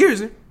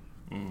hears it.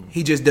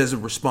 He just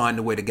doesn't respond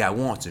the way the guy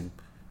wants him.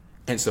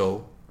 And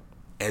so,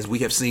 as we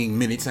have seen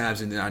many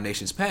times in our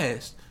nation's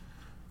past,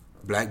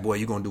 black boy,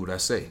 you're going to do what I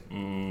say,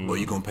 or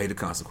you're going to pay the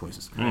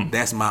consequences.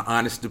 That's my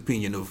honest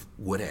opinion of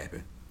what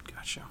happened.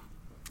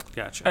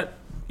 Gotcha.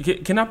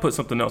 Can I put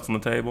something else on the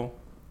table?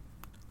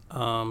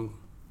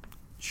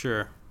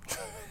 Sure.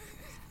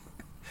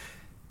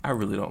 I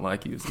really don't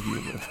like you as a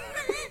human.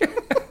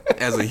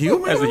 As a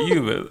human? As a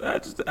human.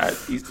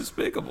 He's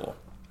despicable.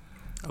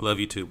 I love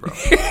you too, bro.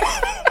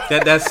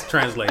 That's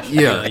translation.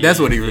 Yeah, that's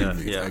what he really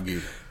means. Yeah. I get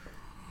it.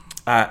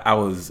 I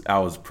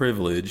was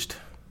privileged.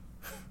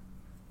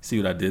 See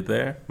what I did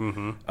there?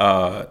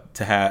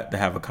 To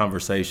have a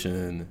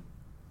conversation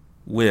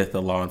with a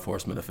law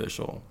enforcement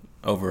official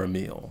over a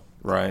meal,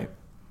 right?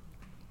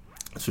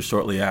 So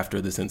shortly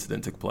after this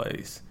incident took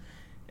place.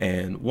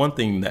 And one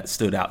thing that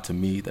stood out to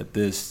me that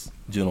this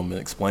gentleman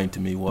explained to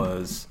me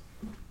was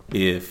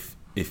if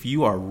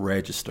you are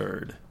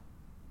registered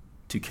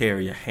to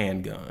carry a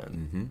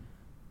handgun,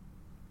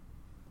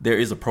 there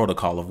is a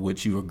protocol of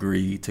which you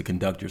agree to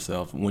conduct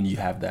yourself when you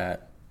have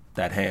that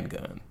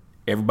handgun.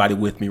 Everybody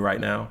with me right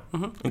now?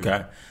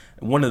 Okay.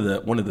 One of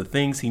the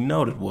things he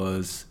noted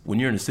was when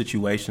you're in a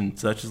situation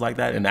such as like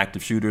that, an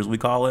active shooter as we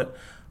call it,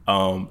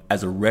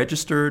 as a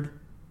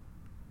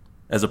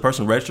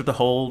person registered to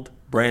hold,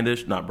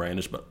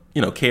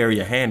 carry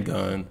a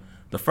handgun,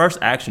 the first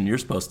action you're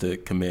supposed to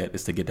commit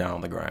is to get down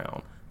on the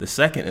ground. The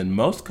second and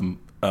most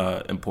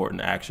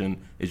important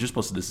action is you're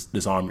supposed to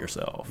disarm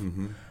yourself.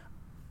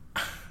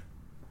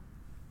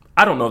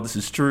 I don't know if this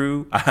is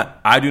true.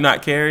 I do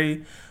not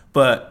carry,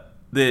 but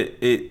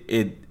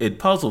it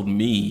puzzled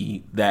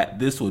me that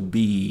this would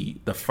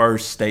be the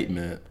first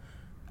statement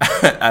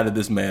out of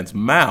this man's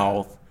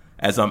mouth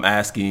as I'm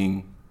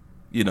asking,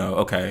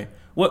 okay,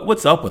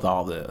 what's up with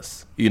all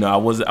this? I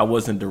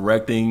wasn't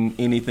directing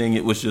anything.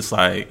 It was just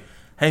like,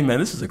 hey man,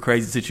 this is a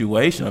crazy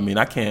situation. I mean,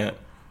 I can't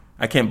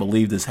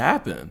believe this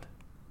happened.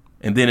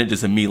 And then it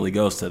just immediately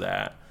goes to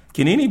that.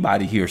 Can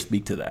anybody here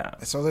speak to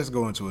that? So let's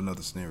go into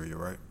another scenario,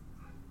 right?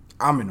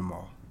 I'm in the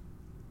mall.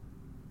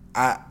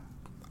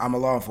 I'm a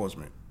law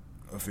enforcement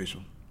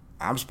official.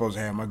 I'm supposed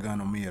to have my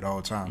gun on me at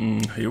all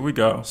times. Here we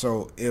go.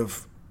 So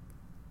if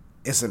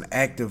it's an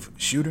active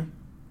shooter,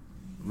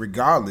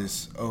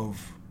 regardless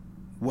of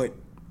what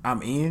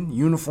I'm in,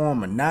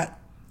 uniform or not,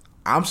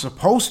 I'm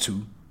supposed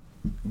to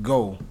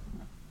go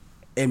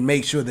and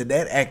make sure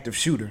that active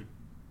shooter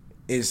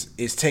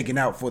is taken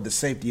out for the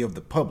safety of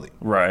the public.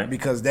 Right.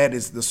 Because that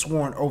is the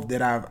sworn oath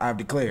that I've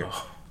declared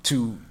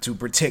to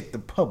protect the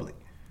public.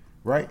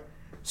 Right?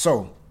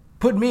 So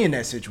put me in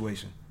that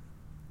situation.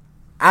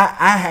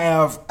 I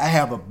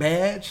have a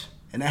badge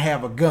and I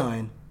have a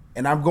gun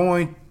and I'm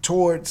going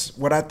towards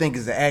what I think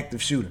is the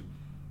active shooter.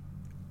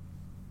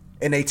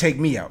 And they take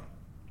me out.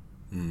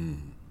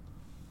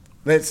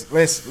 Let's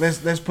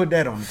put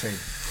that on the table.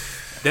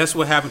 That's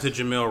what happened to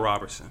Jamil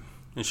Robertson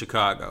in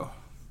Chicago.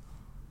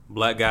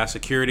 Black guy,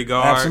 security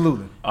guard.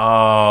 Absolutely.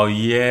 Oh,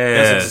 yeah.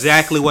 That's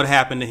exactly what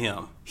happened to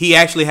him. He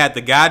actually had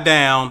the guy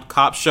down.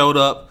 Cops showed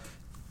up,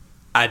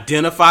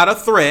 identified a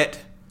threat,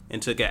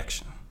 and took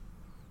action.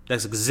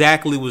 That's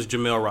exactly was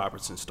Jamil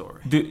Robertson's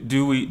story.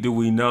 Do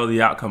we know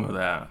the outcome of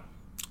that?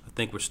 I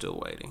think we're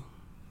still waiting.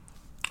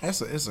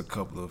 It's a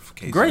couple of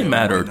cases. Gray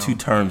matter are two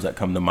terms that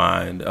come to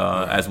mind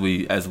as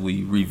we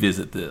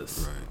revisit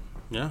this. Right.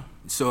 Yeah.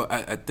 So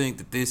I think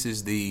that this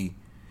is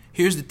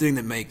here's the thing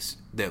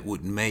that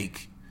would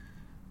make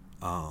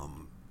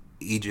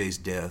EJ's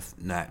death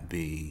not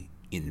be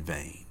in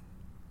vain.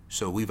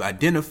 So we've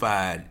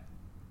identified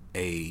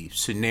a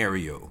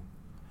scenario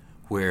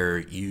where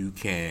you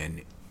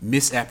can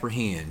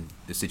misapprehend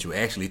the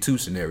situation. Actually, two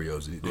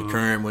scenarios: the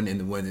current one and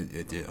the one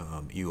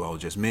that you all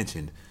just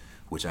mentioned,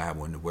 which I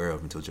wasn't aware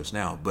of until just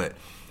now. But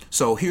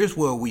so here's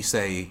where we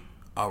say,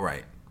 all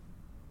right,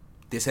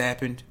 this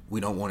happened. We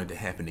don't want it to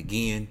happen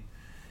again.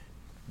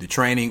 The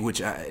training, which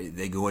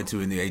they go into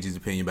in the agency's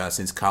opinion about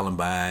since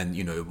Columbine,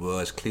 it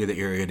was clear the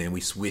area, then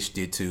we switched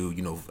it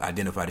to,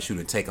 identify the shooter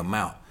and take them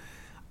out.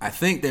 I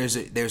think there's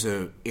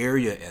a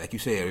area, like you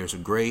said, there's a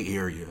gray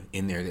area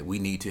in there that we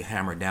need to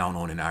hammer down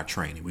on in our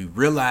training. We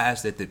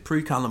realized that the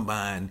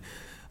pre-Columbine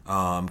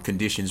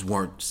conditions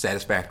weren't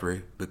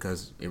satisfactory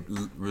because it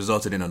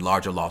resulted in a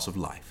larger loss of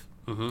life.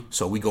 Mm-hmm.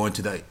 So we go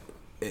into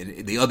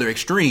the other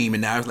extreme,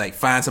 and now it's like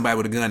find somebody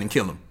with a gun and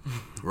kill them,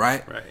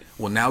 right? Right.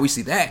 Well, now we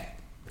see that.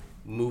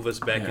 Move us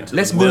back into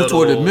Let's the middle. move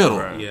toward the middle.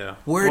 Right. Yeah.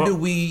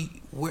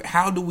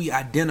 How do we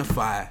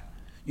identify,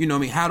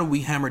 how do we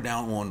hammer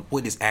down on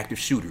what is active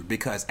shooter?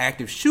 Because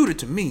active shooter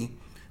to me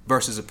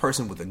versus a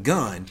person with a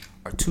gun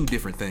are two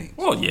different things.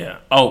 Well, yeah.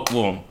 Oh,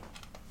 well,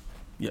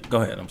 yeah,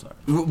 go ahead. I'm sorry.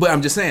 But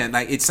I'm just saying,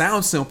 like, it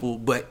sounds simple,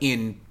 but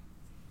in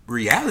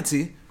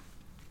reality,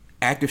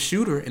 active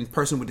shooter and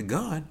person with a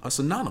gun are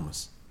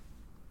synonymous.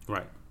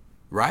 Right.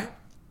 Right?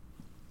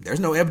 There's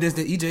no evidence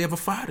that EJ ever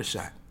fired a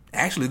shot.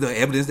 Actually, the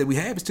evidence that we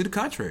have is to the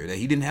contrary, that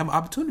he didn't have an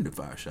opportunity to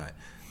fire a shot.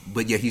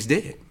 But yet he's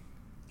dead.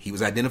 He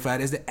was identified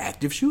as the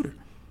active shooter.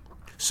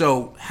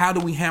 So how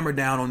do we hammer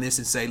down on this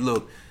and say,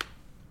 look,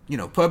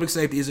 public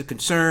safety is a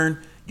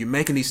concern. You're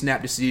making these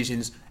snap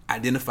decisions.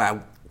 Identify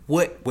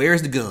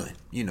where's the gun?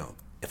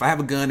 If I have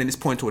a gun and it's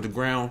pointed toward the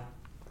ground,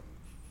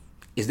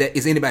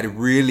 is anybody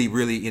really,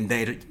 really in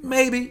danger?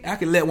 Maybe I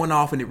can let one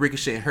off and it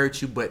ricochet and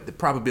hurt you, but the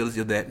probability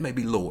of that may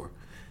be lower.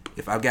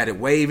 If I've got it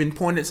waving,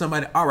 pointing at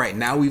somebody, all right,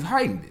 now we've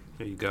heightened it.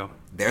 There you go.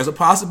 There's a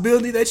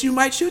possibility that you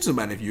might shoot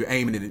somebody if you're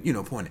aiming at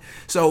it, pointing.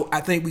 So I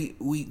think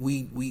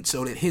we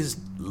so that his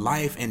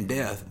life and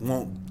death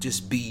won't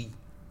just be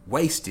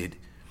wasted.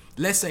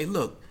 Let's say,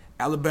 look,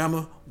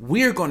 Alabama,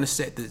 we're going to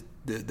set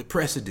the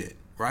precedent,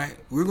 right?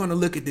 We're going to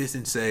look at this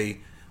and say,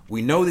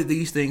 we know that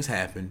these things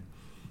happen.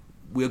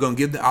 We're going to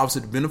give the officer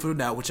the benefit of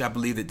the doubt, which I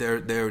believe that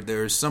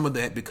there's some of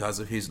that because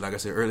of his, like I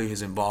said earlier,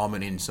 his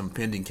involvement in some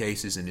pending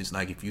cases. And it's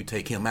like if you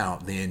take him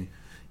out, then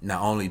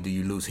not only do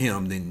you lose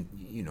him, then,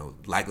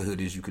 likelihood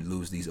is you could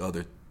lose these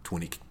other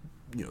 20,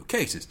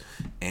 cases.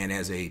 And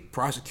as a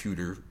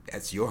prosecutor,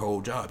 that's your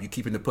whole job. You're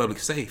keeping the public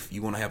safe.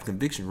 You want to have a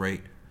conviction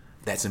rate.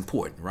 That's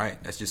important,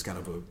 right? That's just kind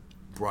of a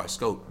broad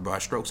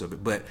strokes of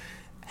it. But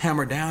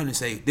hammer down and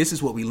say, this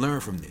is what we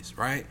learned from this,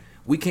 right?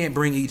 We can't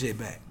bring EJ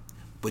back.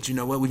 But you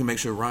know what? We can make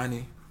sure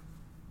Ronnie,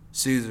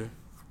 Caesar,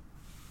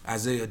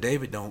 Isaiah,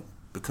 David don't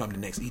become the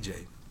next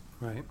EJ.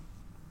 Right.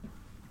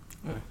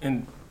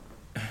 And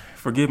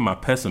forgive my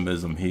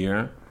pessimism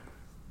here,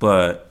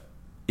 but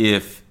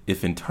if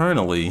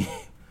internally,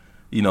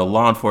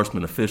 law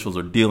enforcement officials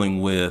are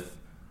dealing with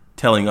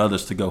telling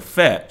others to go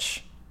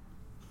fetch,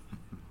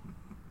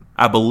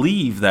 I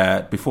believe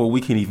that before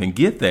we can even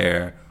get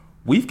there,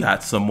 we've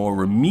got some more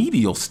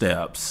remedial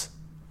steps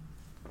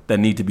that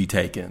need to be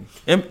taken.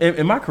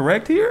 Am I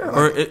correct here?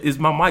 Or is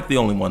my mic the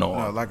only one on?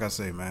 No, like I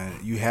say, man,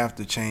 you have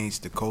to change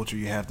the culture.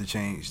 You have to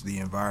change the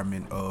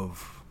environment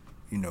of,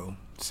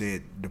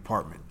 said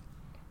department.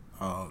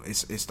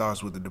 It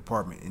starts with the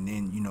department, and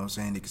then,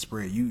 it can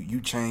spread.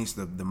 You change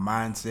the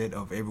mindset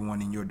of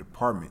everyone in your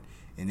department,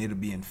 and it'll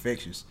be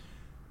infectious,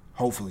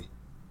 hopefully.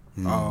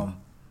 Mm-hmm.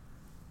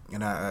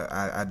 And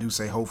I do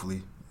say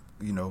hopefully,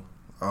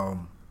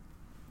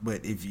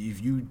 but if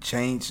you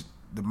change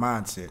the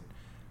mindset,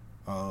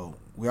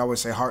 we always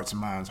say hearts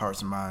and minds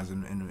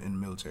in the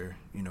military,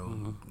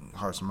 mm-hmm.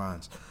 Hearts and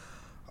minds.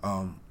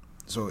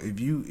 So if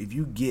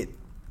you get,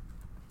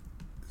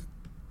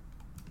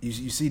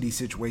 you see these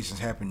situations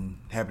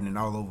happening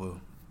all over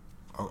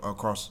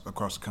across the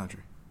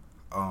country.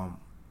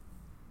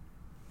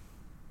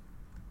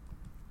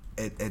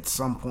 At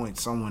some point,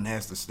 someone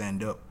has to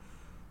stand up,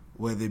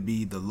 whether it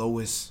be the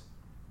lowest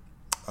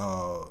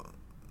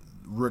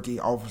rookie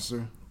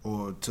officer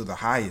or to the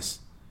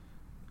highest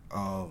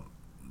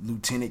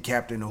lieutenant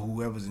captain or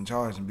whoever's in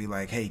charge, and be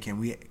like, hey, can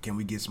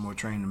we get some more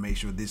training to make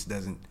sure this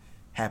doesn't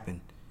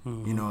happen?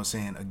 Mm-hmm. You know what I'm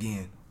saying?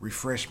 Again,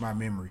 refresh my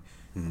memory.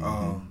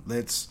 Mm-hmm.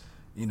 Let's,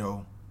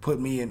 put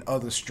me in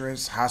other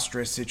high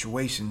stress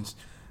situations,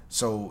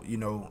 so,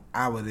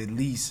 I would at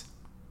least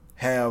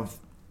have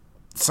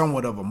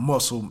somewhat of a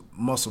muscle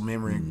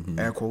memory, mm-hmm.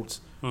 air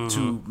quotes, mm-hmm.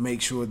 to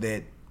make sure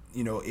that,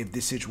 if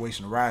this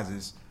situation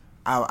arises,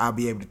 I'll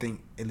be able to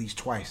think at least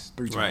twice,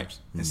 3 times, right.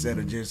 Instead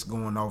mm-hmm. of just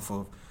going off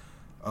of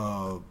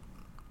a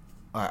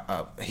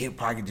hip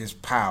pocket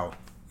just pow.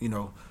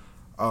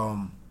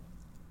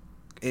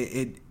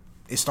 It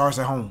starts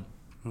at home.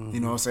 Mm-hmm.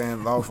 You know what I'm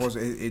saying? Law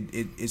enforcement,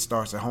 it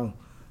starts at home.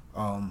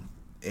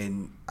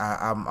 And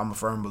I'm a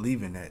firm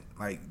believer in that.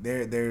 Like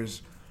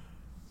there's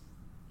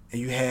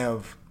and you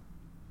have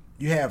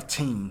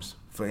teams,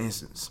 for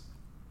instance.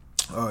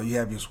 You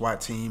have your SWAT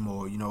team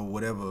or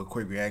whatever, a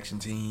quick reaction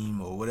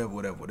team or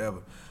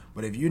whatever.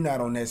 But if you're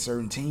not on that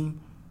certain team,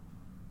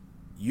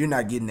 you're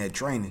not getting that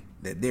training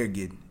that they're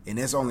getting, and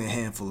that's only a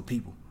handful of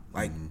people.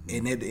 Like,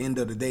 and at the end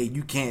of the day,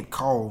 you can't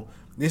call.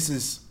 This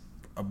is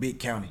a big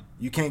county.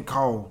 You can't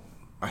call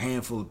a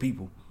handful of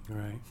people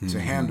to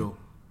handle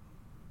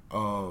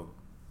a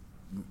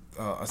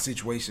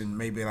situation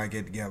maybe like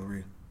at the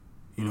Galleria.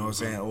 You know what I'm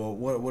saying? Or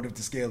what if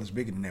the scale is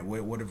bigger than that?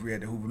 What if we're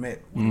at the Hoover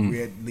Met? What if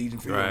we're at Legion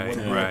Field?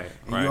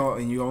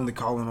 And you're only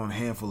calling on a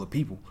handful of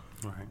people.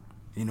 Right.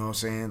 You know what I'm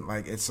saying?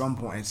 Like at some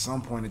point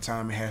in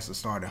time, it has to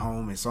start at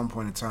home. At some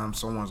point in time,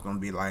 someone's gonna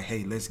be like,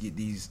 "Hey, let's get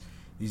these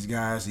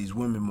guys, these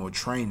women more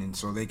training,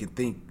 so they can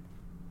think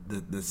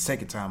the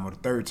second time or the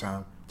third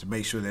time to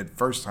make sure that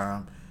first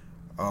time,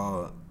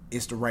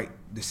 it's the right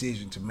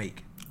decision to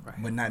make,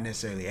 but not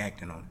necessarily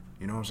acting on it."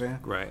 You know what I'm saying?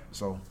 Right.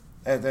 So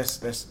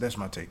that's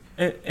my take.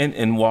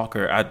 And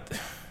Walker,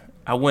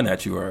 I went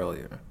at you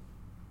earlier.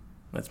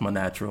 That's my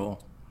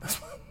natural.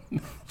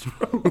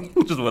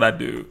 Which is what I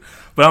do.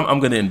 But I'm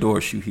going to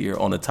endorse you here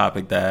on a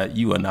topic that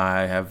you and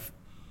I have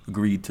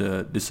agreed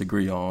to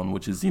disagree on,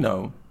 which is,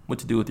 what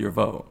to do with your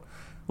vote.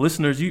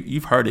 Listeners,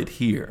 you've heard it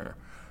here.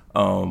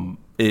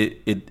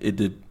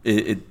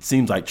 It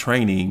seems like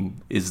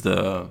training is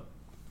the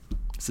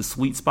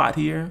sweet spot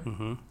here.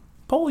 Mm-hmm.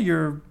 Poll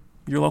your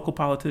local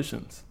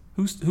politicians.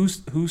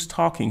 Who's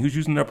talking? Who's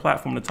using their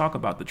platform to talk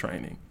about the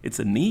training? It's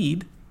a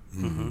need.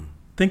 Mm-hmm.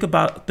 Think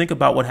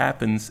about what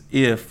happens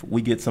if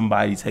we get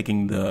somebody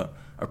taking the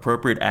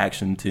appropriate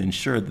action to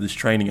ensure that this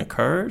training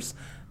occurs.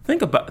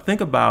 Think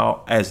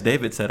about, as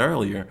David said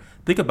earlier,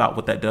 think about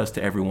what that does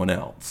to everyone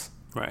else.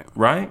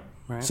 Right?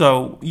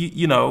 So,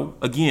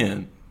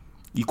 again,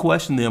 you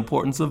question the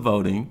importance of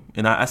voting,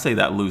 and I say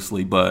that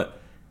loosely,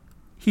 but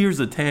here's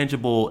a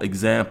tangible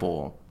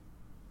example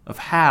of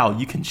how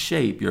you can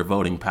shape your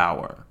voting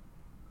power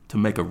to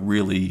make a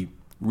really,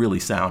 really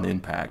sound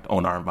impact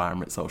on our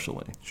environment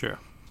socially. Sure.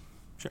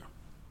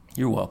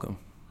 You're welcome.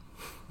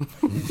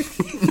 It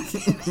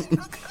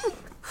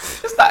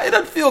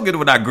doesn't feel good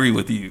when I agree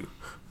with you.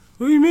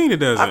 What do you mean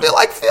it doesn't? I feel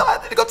like I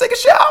need to go take a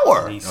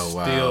shower. He's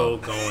still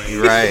going.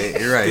 You're right.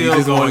 Still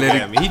just going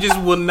at me. He just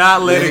will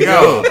not let it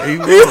go. He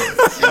will.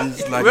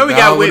 Like well, we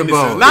got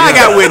witnesses. Now I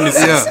got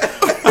witnesses.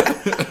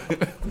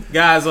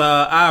 Guys,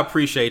 I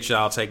appreciate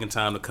y'all taking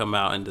time to come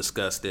out and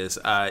discuss this.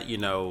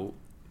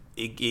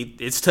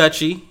 It's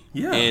touchy,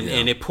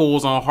 and it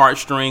pulls on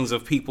heartstrings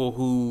of people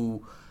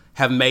who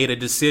have made a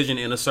decision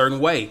in a certain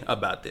way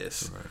about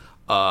this.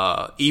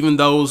 Right. Even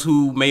those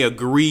who may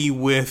agree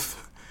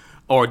with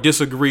or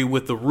disagree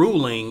with the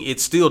ruling, it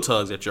still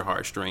tugs at your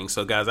heartstrings.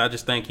 So, guys, I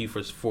just thank you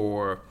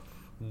for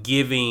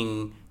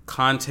giving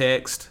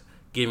context,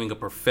 giving a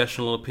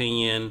professional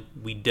opinion.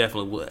 We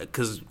definitely would,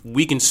 because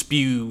we can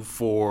spew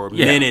for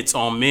minutes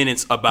on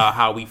minutes about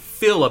how we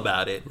feel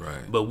about it.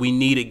 Right. But we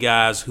needed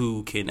guys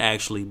who can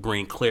actually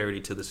bring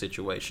clarity to the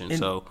situation.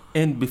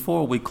 And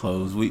before we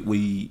close,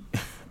 we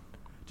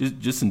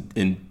just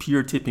in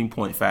pure tipping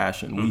point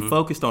fashion, we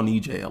focused on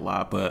EJ a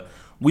lot, but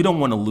we don't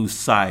want to lose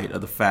sight of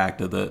the fact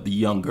of the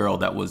young girl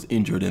that was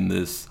injured in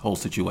this whole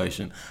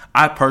situation.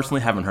 I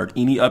personally haven't heard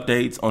any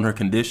updates on her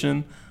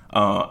condition.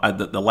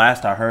 The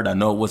last I heard, I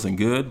know it wasn't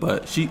good,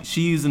 but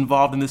she's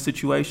involved in this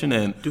situation.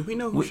 And do we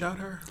know who shot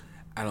her?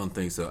 I don't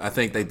think so. I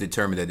think they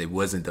determined that it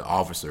wasn't the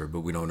officer, but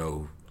we don't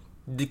know.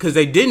 Because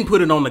they didn't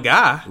put it on the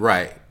guy.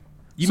 Right.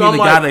 You mean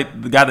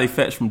the guy they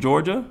fetched from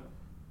Georgia?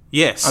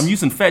 Yes. I'm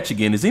using fetch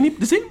again. Does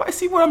anybody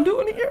see what I'm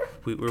doing here?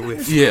 We're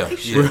with you.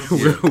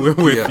 We're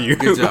with you.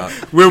 Good job.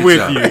 We're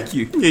with you. Thank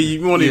you. Yeah,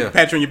 you want to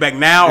pat you on your back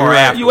now or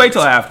after? You wait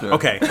till after.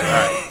 Okay. All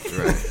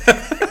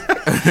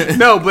Right.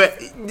 No, but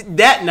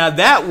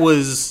that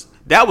was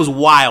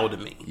wild to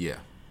me. Yeah.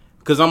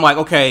 Because I'm like,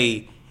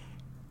 okay,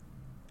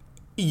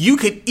 you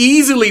could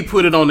easily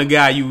put it on the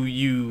guy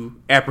you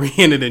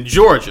apprehended in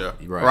Georgia,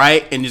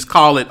 right? And just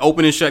call it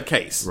open and shut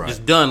case. Right.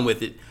 Just done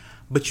with it.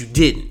 But you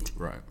didn't.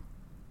 Right.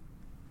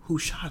 Who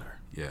shot her?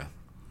 Yeah,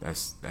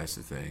 that's the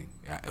thing.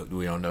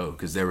 We don't know,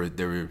 because there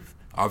were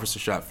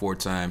officers shot 4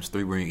 times,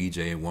 3 were in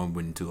EJ and 1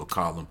 went into a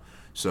column.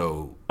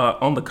 So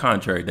on the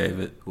contrary,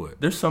 David,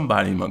 there's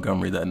somebody in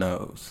Montgomery that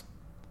knows.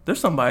 There's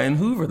somebody in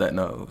Hoover that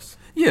knows.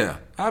 Yeah,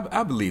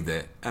 I believe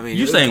that. I mean,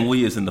 you're saying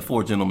we as in the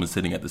 4 gentlemen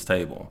sitting at this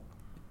table.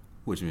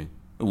 What you mean?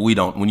 We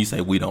don't. When you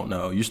say we don't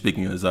know, you're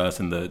speaking as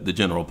us and the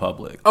general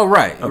public. Oh,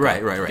 right, okay.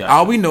 right. Gotcha.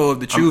 All we know of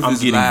the truth I'm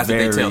is the lies that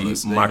they tell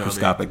us.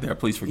 Microscopic there.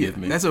 Please forgive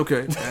me. That's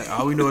okay.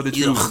 All we know of the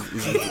truth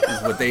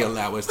is what they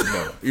allow us to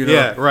know.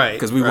 Yeah, right.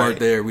 Because we weren't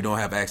there. We don't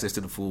have access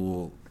to the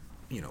full,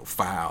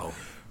 file.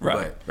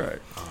 Right.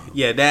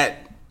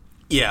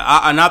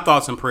 And our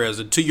thoughts and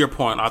prayers, to your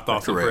point, our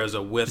thoughts and prayers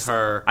are with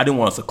her. I didn't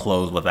want us to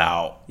close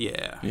without.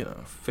 Yeah.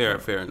 Fair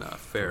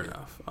enough.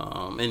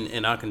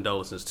 And our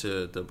condolences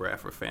to the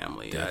Bradford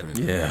family.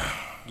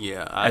 And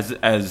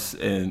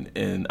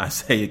I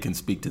say it can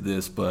speak to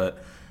this,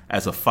 but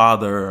as a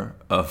father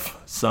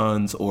of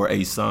sons or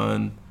a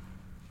son,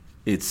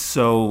 it's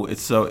so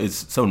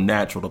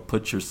natural to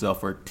put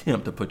yourself or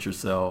attempt to put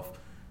yourself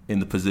in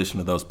the position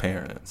of those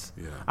parents.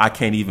 Yeah. I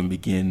can't even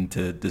begin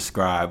to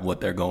describe what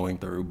they're going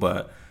through,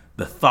 but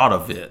the thought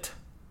of it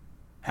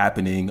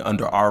happening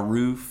under our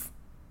roof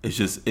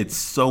is it's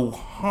so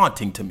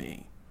haunting to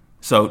me.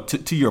 So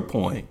to your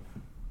point,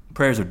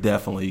 prayers are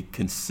definitely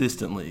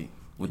consistently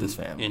with this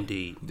family.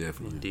 Indeed.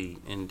 Definitely.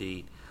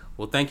 Indeed.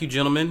 Well, thank you,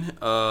 gentlemen,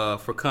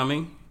 for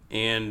coming.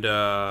 And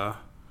y'all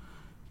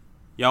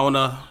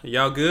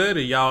good,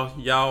 or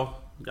y'all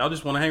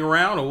just want to hang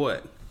around, or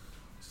what?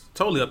 It's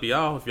totally up to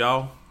y'all. If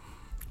y'all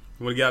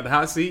want to get out the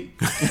hot seat,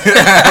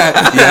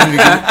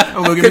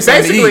 I'm gonna give me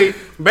something to eat.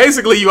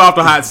 Basically, you off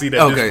the hot seat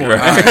at this point.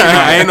 Right.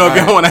 I ain't know if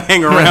y'all want to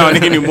hang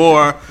around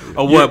anymore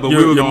or what. But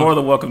you're more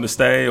than welcome to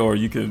stay, or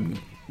you can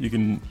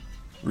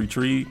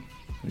retreat.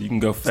 You can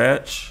go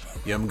fetch.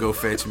 Yeah, I'm gonna go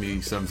fetch me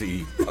something to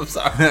eat. I'm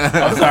sorry.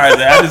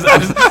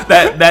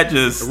 That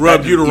just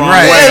rubbed you the wrong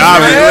right. way.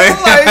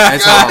 Obviously,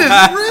 That's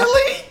horrible.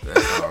 really.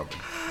 That's horrible.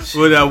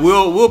 But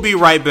we'll be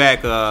right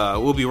back.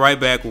 We'll be right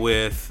back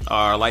with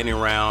our lightning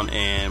round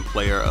and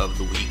player of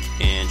the week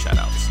and shout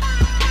outs.